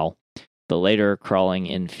by Howe, the later crawling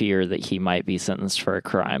in fear that he might be sentenced for a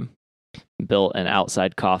crime, built an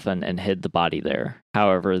outside coffin and hid the body there.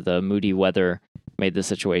 However, the moody weather made the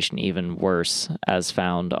situation even worse, as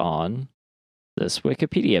found on this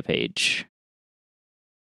Wikipedia page.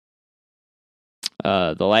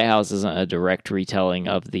 The lighthouse isn't a direct retelling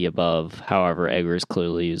of the above. However, Eggers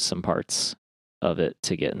clearly used some parts of it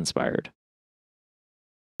to get inspired.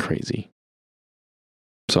 Crazy.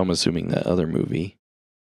 So I'm assuming that other movie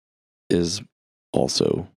is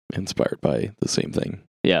also inspired by the same thing.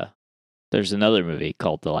 Yeah. There's another movie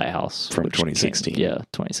called The Lighthouse. From which 2016.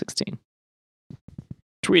 2016.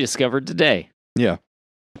 Which we discovered today. Yeah.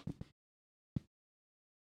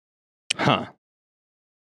 Huh.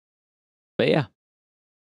 But yeah.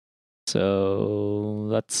 So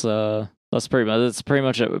that's pretty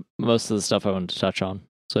much it, most of the stuff I wanted to touch on.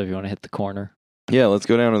 So if you want to hit the corner. Yeah, let's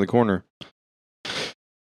go down to the corner.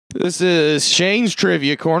 This is Shane's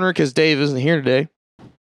Trivia Corner because Dave isn't here today.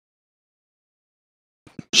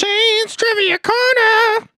 Shane's Trivia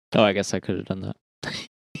Corner! Oh, I guess I could have done that.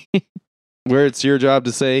 Where it's your job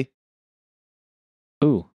to say,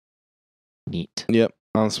 Ooh. Neat. yep,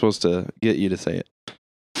 I'm supposed to get you to say it.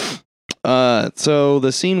 So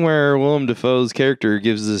the scene where Willem Dafoe's character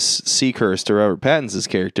gives this sea curse to Robert Pattinson's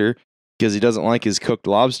character because he doesn't like his cooked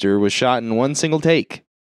lobster was shot in one single take.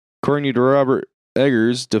 According to Robert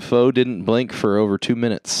Eggers, Dafoe didn't blink for over 2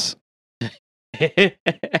 minutes. Of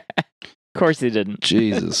course he didn't.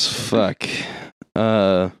 Jesus fuck.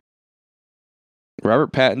 Robert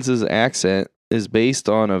Pattinson's accent is based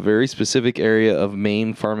on a very specific area of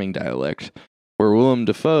Maine farming dialect, where Willem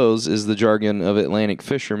Dafoe's is the jargon of Atlantic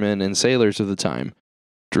fishermen and sailors of the time.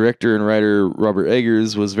 Director and writer Robert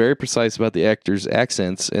Eggers was very precise about the actors'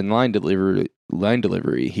 accents and line line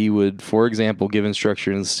delivery. He would, for example, give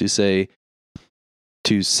instructions to say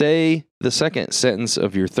the second sentence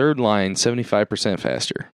of your third line 75%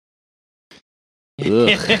 faster.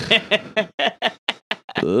 Ugh.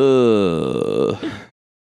 Ugh.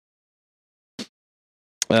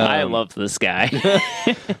 I love this guy.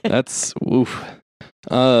 That's woof.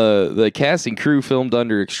 The cast and crew filmed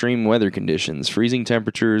under extreme weather conditions, freezing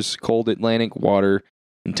temperatures, cold Atlantic water,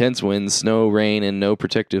 intense winds, snow, rain, and no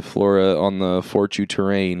protective flora on the Fortu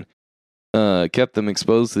terrain kept them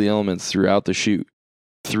exposed to the elements throughout the shoot.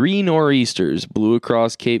 3 nor'easters blew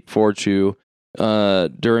across Cape Fortu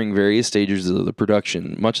during various stages of the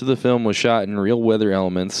production. Much of the film was shot in real weather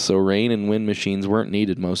elements, so rain and wind machines weren't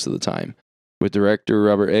needed most of the time, with director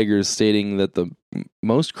Robert Eggers stating that the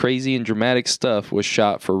most crazy and dramatic stuff was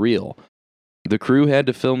shot for real. The crew had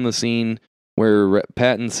to film the scene where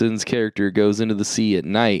Pattinson's character goes into the sea at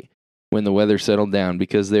night when the weather settled down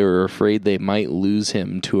because they were afraid they might lose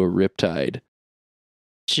him to a riptide.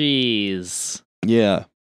 Jeez. Yeah.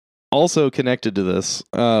 Also connected to this,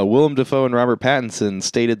 Willem Dafoe and Robert Pattinson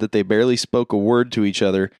stated that they barely spoke a word to each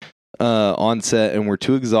other on set and were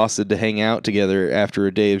too exhausted to hang out together after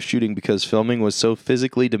a day of shooting because filming was so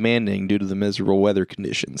physically demanding due to the miserable weather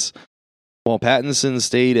conditions. While Pattinson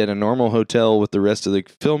stayed at a normal hotel with the rest of the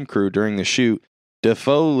film crew during the shoot,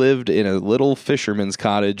 Dafoe lived in a little fisherman's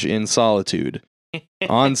cottage in solitude.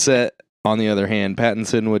 On set, on the other hand,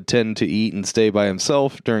 Pattinson would tend to eat and stay by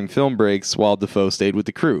himself during film breaks while Dafoe stayed with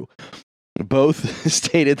the crew. Both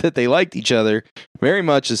stated that they liked each other very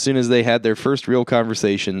much as soon as they had their first real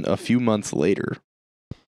conversation a few months later.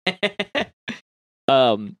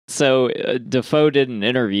 So Dafoe did an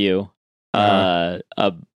interview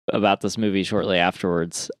about this movie shortly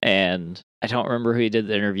afterwards, and I don't remember who he did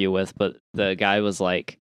the interview with, but the guy was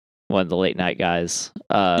like, one of the late night guys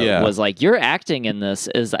was like, your acting in this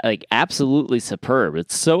is like absolutely superb.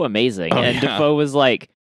 It's so amazing. And Dafoe was like,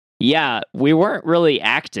 yeah, we weren't really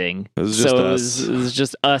acting. It was just it was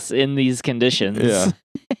just us in these conditions. Yeah.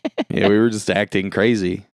 Yeah, we were just acting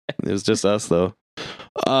crazy. It was just us though.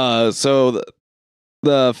 So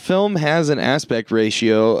the film has an aspect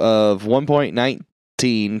ratio of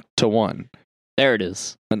 1.19 to 1. There it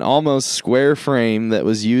is. An almost square frame that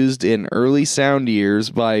was used in early sound years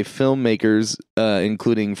by filmmakers,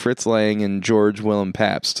 including Fritz Lang and George Willem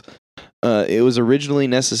Pabst. It was originally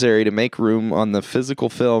necessary to make room on the physical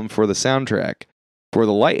film for the soundtrack. For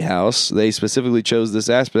The Lighthouse, they specifically chose this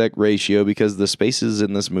aspect ratio because the spaces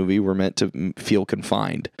in this movie were meant to feel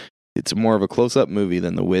confined. It's more of a close-up movie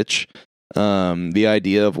than The Witch. The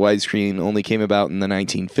idea of widescreen only came about in the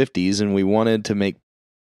 1950s, and we wanted to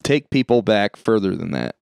take people back further than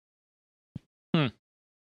that.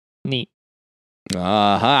 Neat.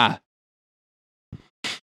 Aha.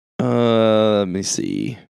 Let me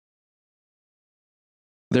see.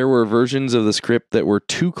 There were versions of the script that were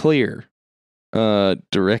too clear.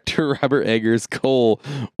 Director Robert Eggers' goal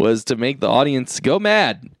was to make the audience go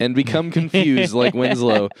mad and become confused like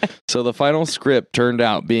Winslow, so the final script turned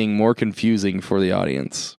out being more confusing for the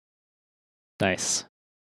audience. Nice.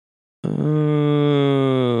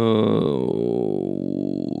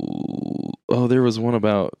 Oh, there was one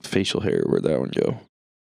about facial hair. Where'd that one go?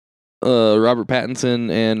 Robert Pattinson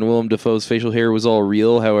and Willem Dafoe's facial hair was all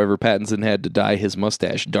real. However, Pattinson had to dye his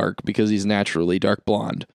mustache dark because he's naturally dark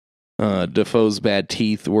blonde. Dafoe's bad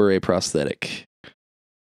teeth were a prosthetic.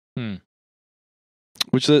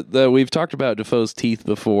 Which we've talked about Dafoe's teeth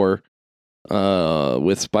before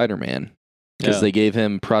with Spider-Man. Because they gave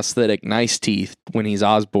him prosthetic nice teeth when he's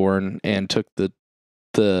Osborn and took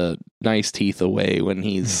the nice teeth away when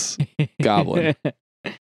he's Goblin.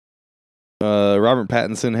 Robert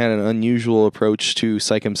Pattinson had an unusual approach to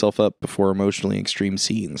psych himself up before emotionally extreme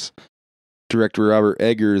scenes. Director Robert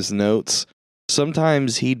Eggers notes,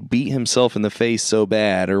 sometimes he'd beat himself in the face so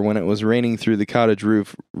bad, or when it was raining through the cottage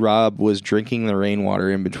roof, Rob was drinking the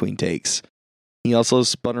rainwater in between takes. He also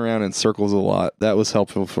spun around in circles a lot. That was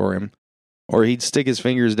helpful for him. Or he'd stick his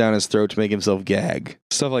fingers down his throat to make himself gag.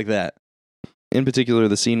 Stuff like that. In particular,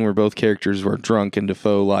 the scene where both characters were drunk and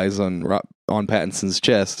Dafoe lies on Pattinson's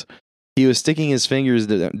chest. He was sticking his fingers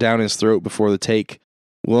down his throat before the take.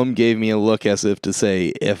 Willem gave me a look as if to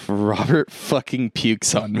say, if Robert fucking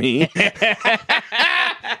pukes on me.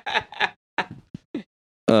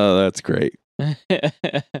 Oh, that's great.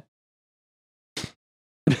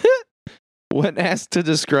 When asked to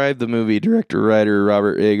describe the movie, director-writer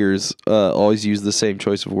Robert Eggers always used the same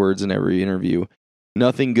choice of words in every interview.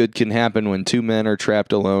 Nothing good can happen when two men are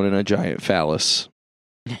trapped alone in a giant phallus.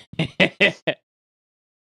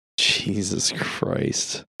 Jesus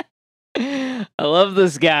Christ. I love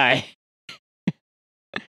this guy.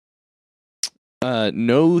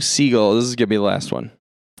 No seagull. This is gonna be the last one.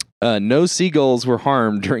 No seagulls were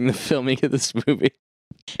harmed during the filming of this movie.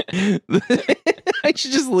 I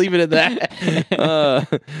should just leave it at that.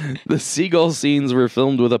 The seagull scenes were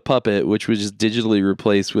filmed with a puppet, which was just digitally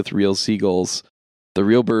replaced with real seagulls. The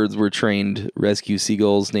real birds were trained rescue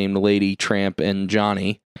seagulls named Lady, Tramp, and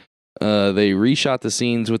Johnny. They reshot the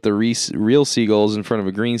scenes with the real seagulls in front of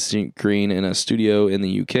a green screen in a studio in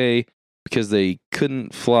the UK because they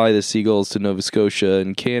couldn't fly the seagulls to Nova Scotia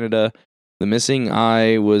in Canada. The missing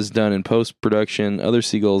eye was done in post-production. Other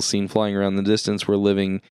seagulls seen flying around the distance were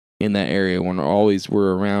living in that area when always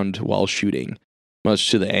were around while shooting, much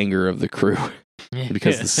to the anger of the crew,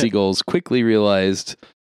 because the seagulls quickly realized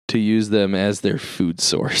to use them as their food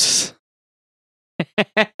source.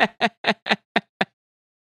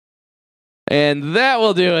 And that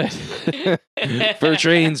will do it for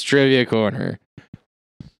Train's Trivia Corner.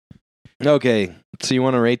 Okay, so you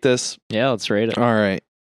want to rate this? Yeah, let's rate it. All right.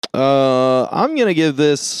 I'm gonna give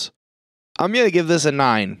this a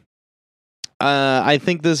 9. I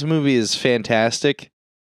think this movie is fantastic.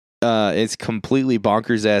 It's completely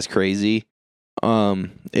bonkers ass crazy.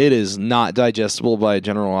 It is not digestible by a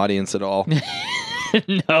general audience at all.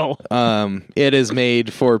 No. It is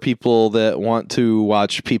made for people that want to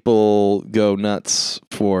watch people go nuts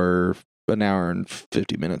for an hour and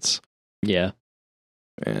 50 minutes. Yeah.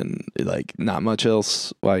 And like not much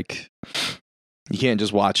else. Like you can't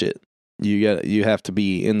just watch it. You have to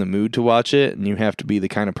be in the mood to watch it, and you have to be the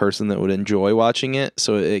kind of person that would enjoy watching it.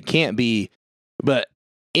 So it can't be, but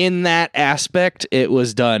in that aspect, it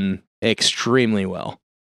was done extremely well.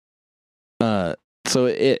 So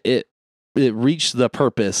it reached the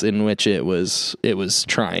purpose in which it was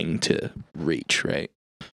trying to reach, right?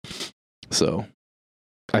 So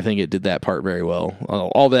I think it did that part very well.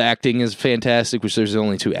 All the acting is fantastic, which there's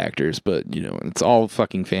only 2 actors, but it's all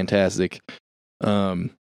fucking fantastic.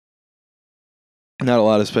 Not a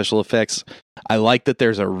lot of special effects. I like that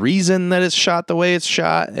there's a reason that it's shot the way it's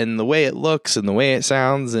shot, and the way it looks and the way it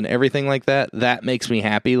sounds and everything like that. That makes me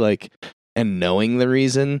happy, and knowing the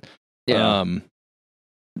reason. Yeah.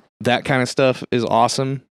 That kind of stuff is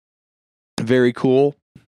awesome. Very cool.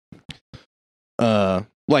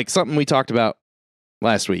 Like something we talked about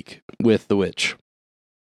last week with The Witch.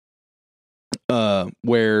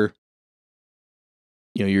 Where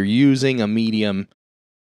you're using a medium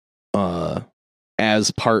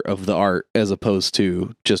as part of the art as opposed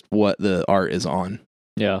to just what the art is on.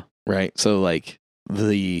 Yeah. Right? So like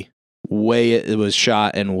the way it was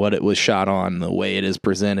shot and what it was shot on, the way it is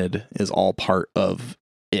presented is all part of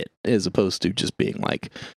it, as opposed to just being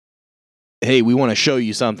like, hey, we want to show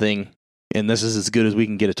you something and this is as good as we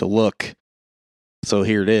can get it to look. So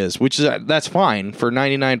here it is, that's fine for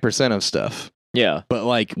 99% of stuff. Yeah. But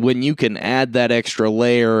like when you can add that extra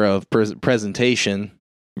layer of presentation,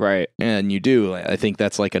 right, and you do, I think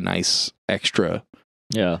that's like a nice extra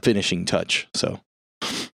finishing touch. So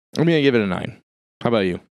I'm gonna give it a 9. How about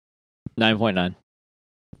you? 9.9.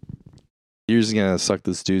 You're just gonna suck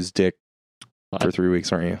this dude's dick for 3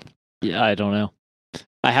 weeks, aren't you? Yeah, I don't know.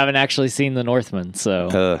 I haven't actually seen The Northman,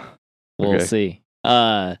 so we'll see.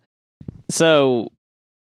 So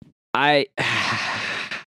I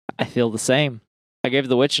feel the same. I gave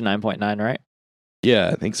The Witch a 9.9, right? Yeah,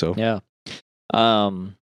 I think so. Yeah.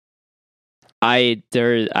 I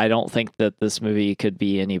don't think that this movie could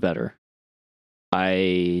be any better.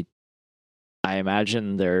 I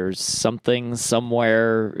imagine there's something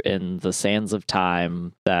somewhere in the sands of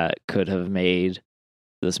time that could have made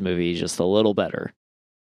this movie just a little better.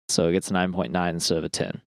 So it gets a 9.9 instead of a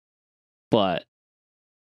 10. But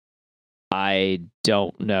I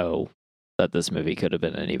don't know that this movie could have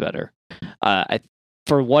been any better.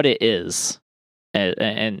 For what it is,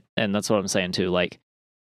 and that's what I'm saying too, like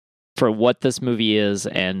for what this movie is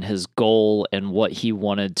and his goal and what he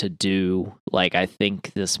wanted to do, like I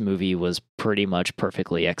think this movie was pretty much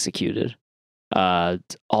perfectly executed. All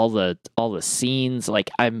the scenes, like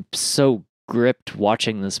I'm so gripped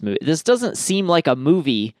watching this movie. This doesn't seem like a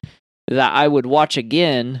movie that I would watch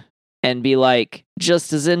again and be like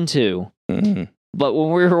just as into. Mm-hmm. But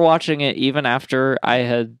when we were watching it, even after I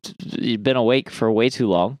had been awake for way too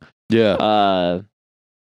long, I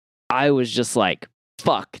was just like,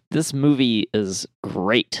 fuck, this movie is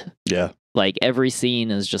great. Yeah. Like every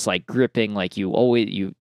scene is just like gripping, like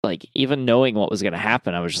you like even knowing what was going to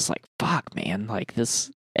happen, I was just like, fuck, man, like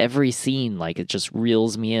this, every scene, like it just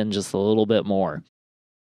reels me in just a little bit more.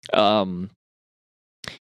 It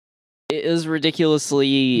is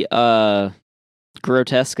ridiculously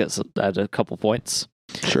grotesque at a couple points.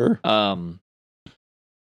 Sure. But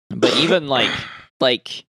even like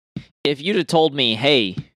if you'd have told me,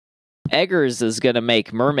 hey, Eggers is going to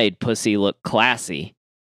make mermaid pussy look classy,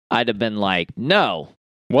 I'd have been like, no.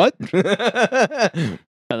 What?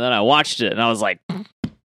 And then I watched it and I was like,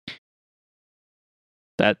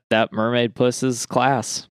 that mermaid puss is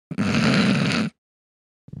class.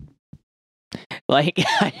 Like,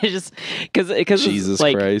 I just, because Jesus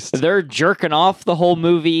like, Christ. they're jerking off the whole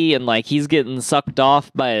movie and like he's getting sucked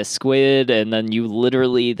off by a squid, and then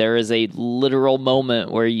there is a literal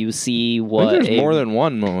moment where you see I think what there's more than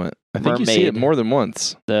one moment. I think you see it mermaid- more than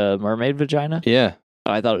once. the mermaid vagina. Yeah.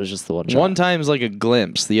 Oh, I thought it was just the one shot. One time's like a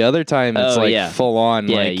glimpse. The other time it's Oh, like yeah. full on.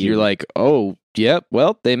 Yeah, Like you're like, oh, yep.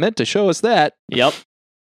 Well, they meant to show us that. Yep,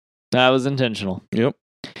 that was intentional. Yep.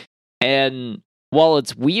 And while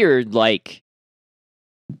it's weird, like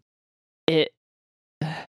it,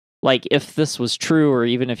 like if this was true, or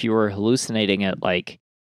even if you were hallucinating it, like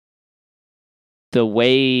the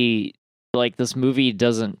way, like this movie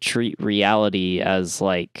doesn't treat reality as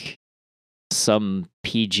like some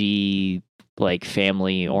PG, like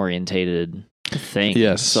family orientated thing.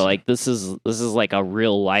 Yes. So like this is like a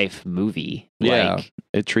real life movie. Yeah. Like,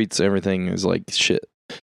 It treats everything as like shit.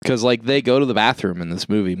 Because like they go to the bathroom in this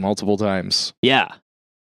movie multiple times. yeah.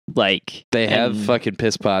 Like They have and- fucking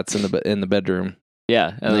piss pots in the bedroom.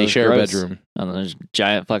 yeah, And they it's share gross. a bedroom. And there's a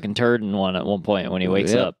giant fucking turd in one at one point when he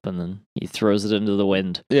wakes Yep. up, and then he throws it into the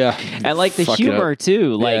wind. Yeah. And like the Fuck it up. humor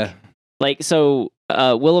too, like Yeah. like so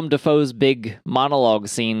Willem Dafoe's big monologue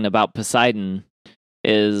scene about Poseidon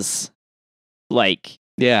is like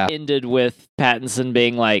Yeah. ended with Pattinson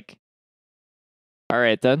being like, "All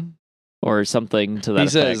right then," or something to that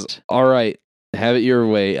He effect. says, all right, have it your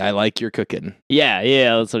way. I like your cooking. Yeah,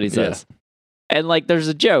 that's what he says. And like there's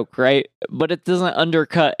a joke, right? But it doesn't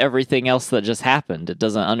undercut everything else that just happened. It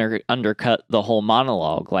doesn't undercut the whole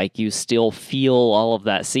monologue. Like you still feel all of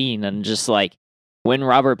that scene, and just like when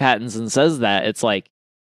Robert Pattinson says that, it's like,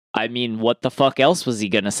 I mean, what the fuck else was he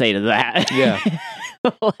gonna say to that? Yeah.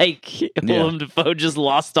 Like Willem Dafoe just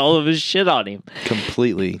lost all of his shit on him.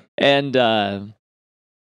 Completely. And and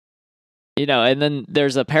then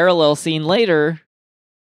there's a parallel scene later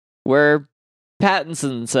where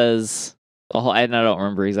Pattinson says, and I don't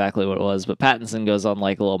remember exactly what it was, but Pattinson goes on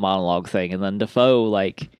like a little monologue thing, and then Dafoe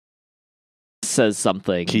like says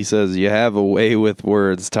something. He says, you have a way with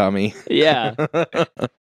words, Tommy. Yeah.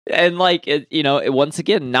 And like once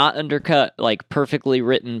again, not undercut, like perfectly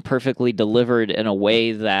written, perfectly delivered in a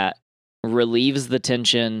way that relieves the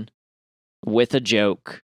tension with a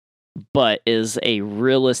joke, but is a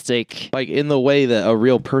realistic, Like in the way that a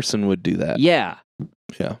real person would do that. yeah.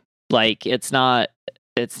 Like it's not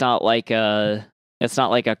like a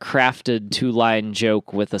crafted 2-line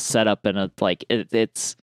joke with a setup and a like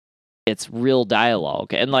it's real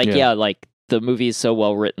dialogue. And like like the movie is so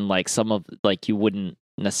well written, like some of like you wouldn't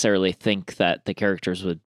necessarily think that the characters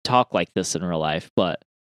would talk like this in real life, but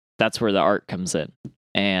that's where the art comes in.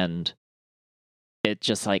 And it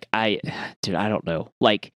just like I don't know.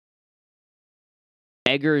 Like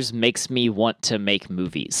Eggers makes me want to make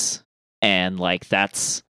movies. And like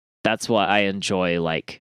that's what I enjoy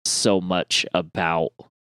like so much about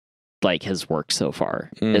like his work so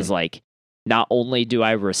far. Is like not only do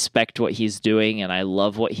I respect what he's doing and I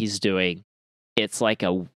love what he's doing, it's like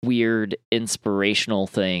a weird inspirational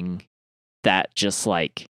thing that just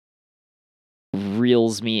like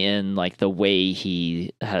reels me in like the way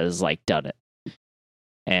he has like done it.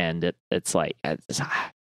 And it's like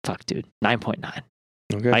fuck dude, 9.9.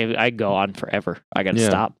 okay. I go on forever. I gotta Yeah.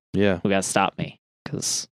 stop. Yeah. We gotta stop me,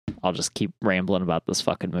 because I'll just keep rambling about this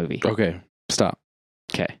fucking movie. Okay. Stop.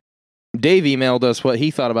 Okay. Dave emailed us what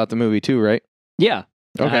he thought about the movie too, right? Yeah.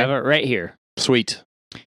 I Okay. have it right here. Sweet.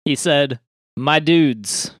 He said, My dude.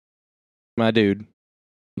 My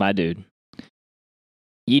dude.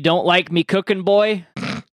 You don't like me cooking, boy?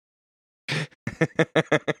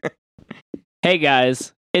 Hey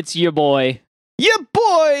guys, it's your boy. Yeah,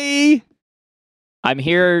 boy. I'm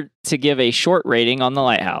here to give a short rating on The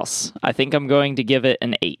Lighthouse. I think I'm going to give it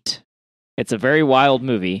an 8. It's a very wild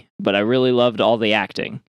movie, but I really loved all the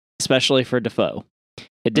acting, especially for Dafoe.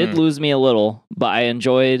 It did lose me a little, but I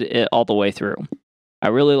enjoyed it all the way through. I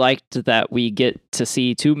really liked that we get to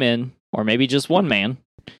see two men, or maybe just one man,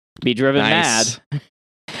 be driven Nice. mad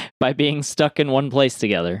by being stuck in one place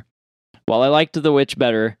together. While I liked The Witch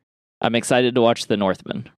better, I'm excited to watch The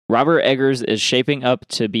Northman. Robert Eggers is shaping up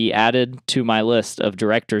to be added to my list of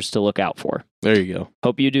directors to look out for. There you go.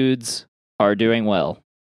 Hope you dudes are doing well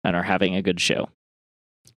and are having a good show.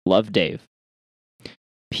 Love, Dave.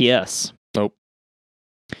 P.S. Nope.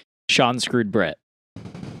 Sean screwed Brett.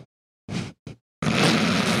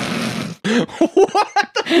 What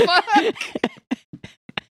the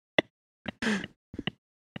fuck?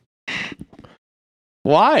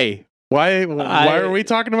 Why? Why are we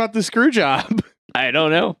talking about the screw job? I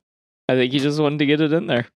don't know. I think he just wanted to get it in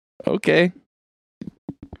there. Okay.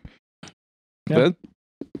 Yep.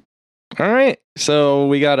 All right. So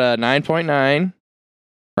we got a 9.9.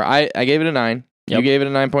 Or I gave it a 9. Yep. You gave it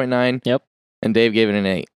a 9.9. Yep. And Dave gave it an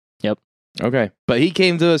 8. Yep. Okay. But he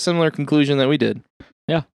came to a similar conclusion that we did.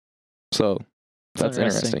 Yeah. So that's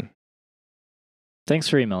interesting. Thanks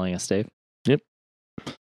for emailing us, Dave. Yep.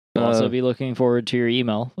 We'll also be looking forward to your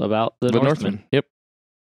email about the Northman. Yep.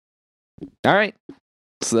 All right.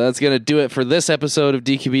 So that's going to do it for this episode of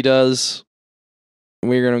DQB Does.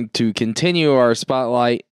 We're going to continue our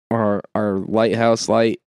spotlight, or our lighthouse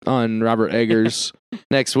light on Robert Eggers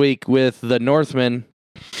next week with The Northman.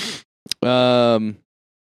 And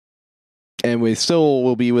we still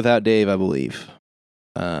will be without Dave, I believe.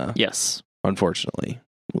 Yes. Unfortunately.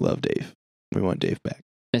 We love Dave. We want Dave back.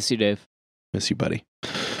 Miss you, Dave. Miss you, buddy.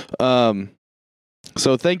 So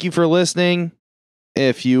thank you for listening.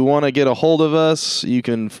 If you want to get a hold of us, you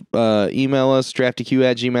can email us,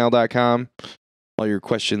 draftyq@gmail.com. All your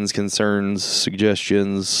questions, concerns,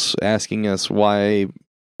 suggestions, asking us why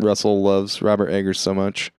Russell loves Robert Eggers so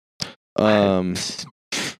much. Fuck,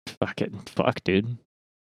 dude.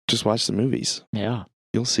 Just watch the movies. Yeah.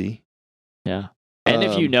 You'll see. Yeah. And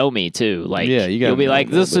if you know me too, like, yeah, you'll be like,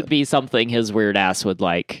 this would be something his weird ass would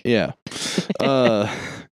like. Yeah.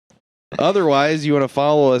 Otherwise, you want to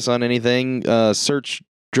follow us on anything, search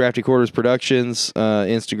Drafty Quarters Productions,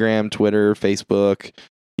 Instagram, Twitter, Facebook.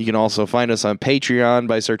 You can also find us on Patreon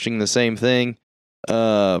by searching the same thing.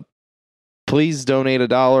 Please donate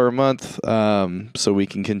 $1 a month so we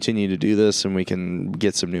can continue to do this and we can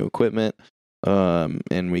get some new equipment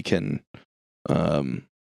and we can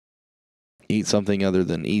eat something other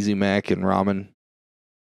than Easy Mac and ramen.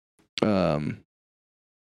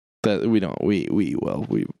 That we don't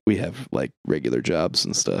we have like regular jobs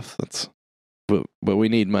and stuff. But we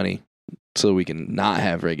need money so we can not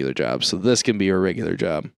have regular jobs. So this can be our regular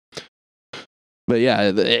job. But yeah,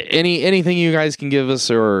 anything you guys can give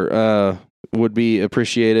us or would be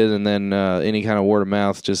appreciated. And then any kind of word of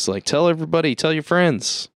mouth, just like tell everybody, tell your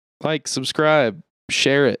friends, like, subscribe,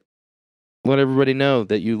 share it. Let everybody know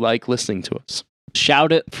that you like listening to us.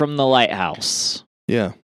 Shout it from the lighthouse.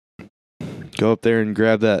 Yeah. Go up there and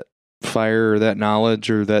grab that fire or that knowledge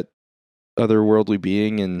or that otherworldly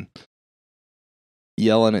being and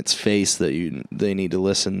yell in its face that they need to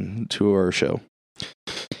listen to our show.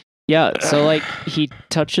 Yeah, so like he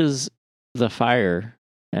touches the fire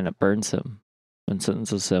and it burns him and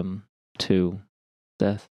sentences him to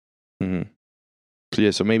death. Mm-hmm. So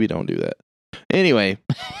yeah, so maybe don't do that. Anyway,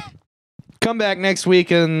 come back next week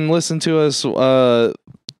and listen to us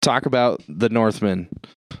talk about The Northman,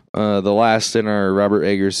 the last in our Robert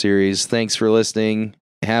Eggers series. Thanks for listening.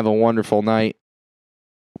 Have a wonderful night.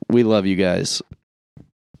 We love you guys.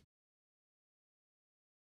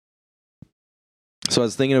 So I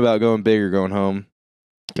was thinking about going big or going home.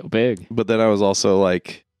 Go big. But then I was also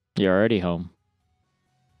like, you're already home.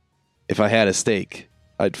 If I had a steak,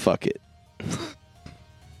 I'd fuck it.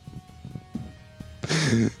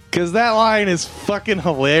 Because that line is fucking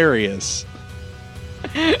hilarious.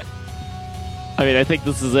 I mean, I think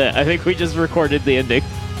this is it. I think we just recorded the ending.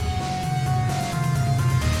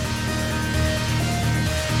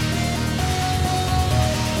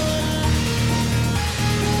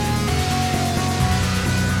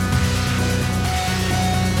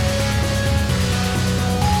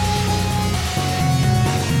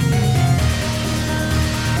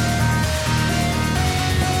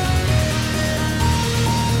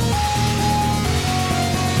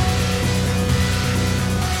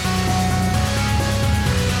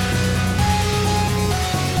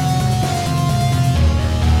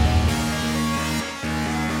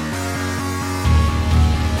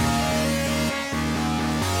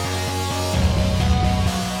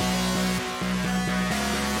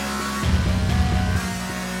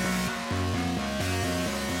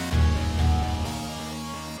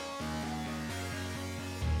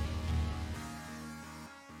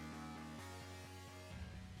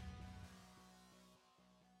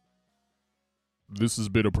 This has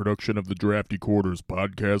been a production of the Drafty Quarters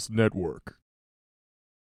Podcast Network.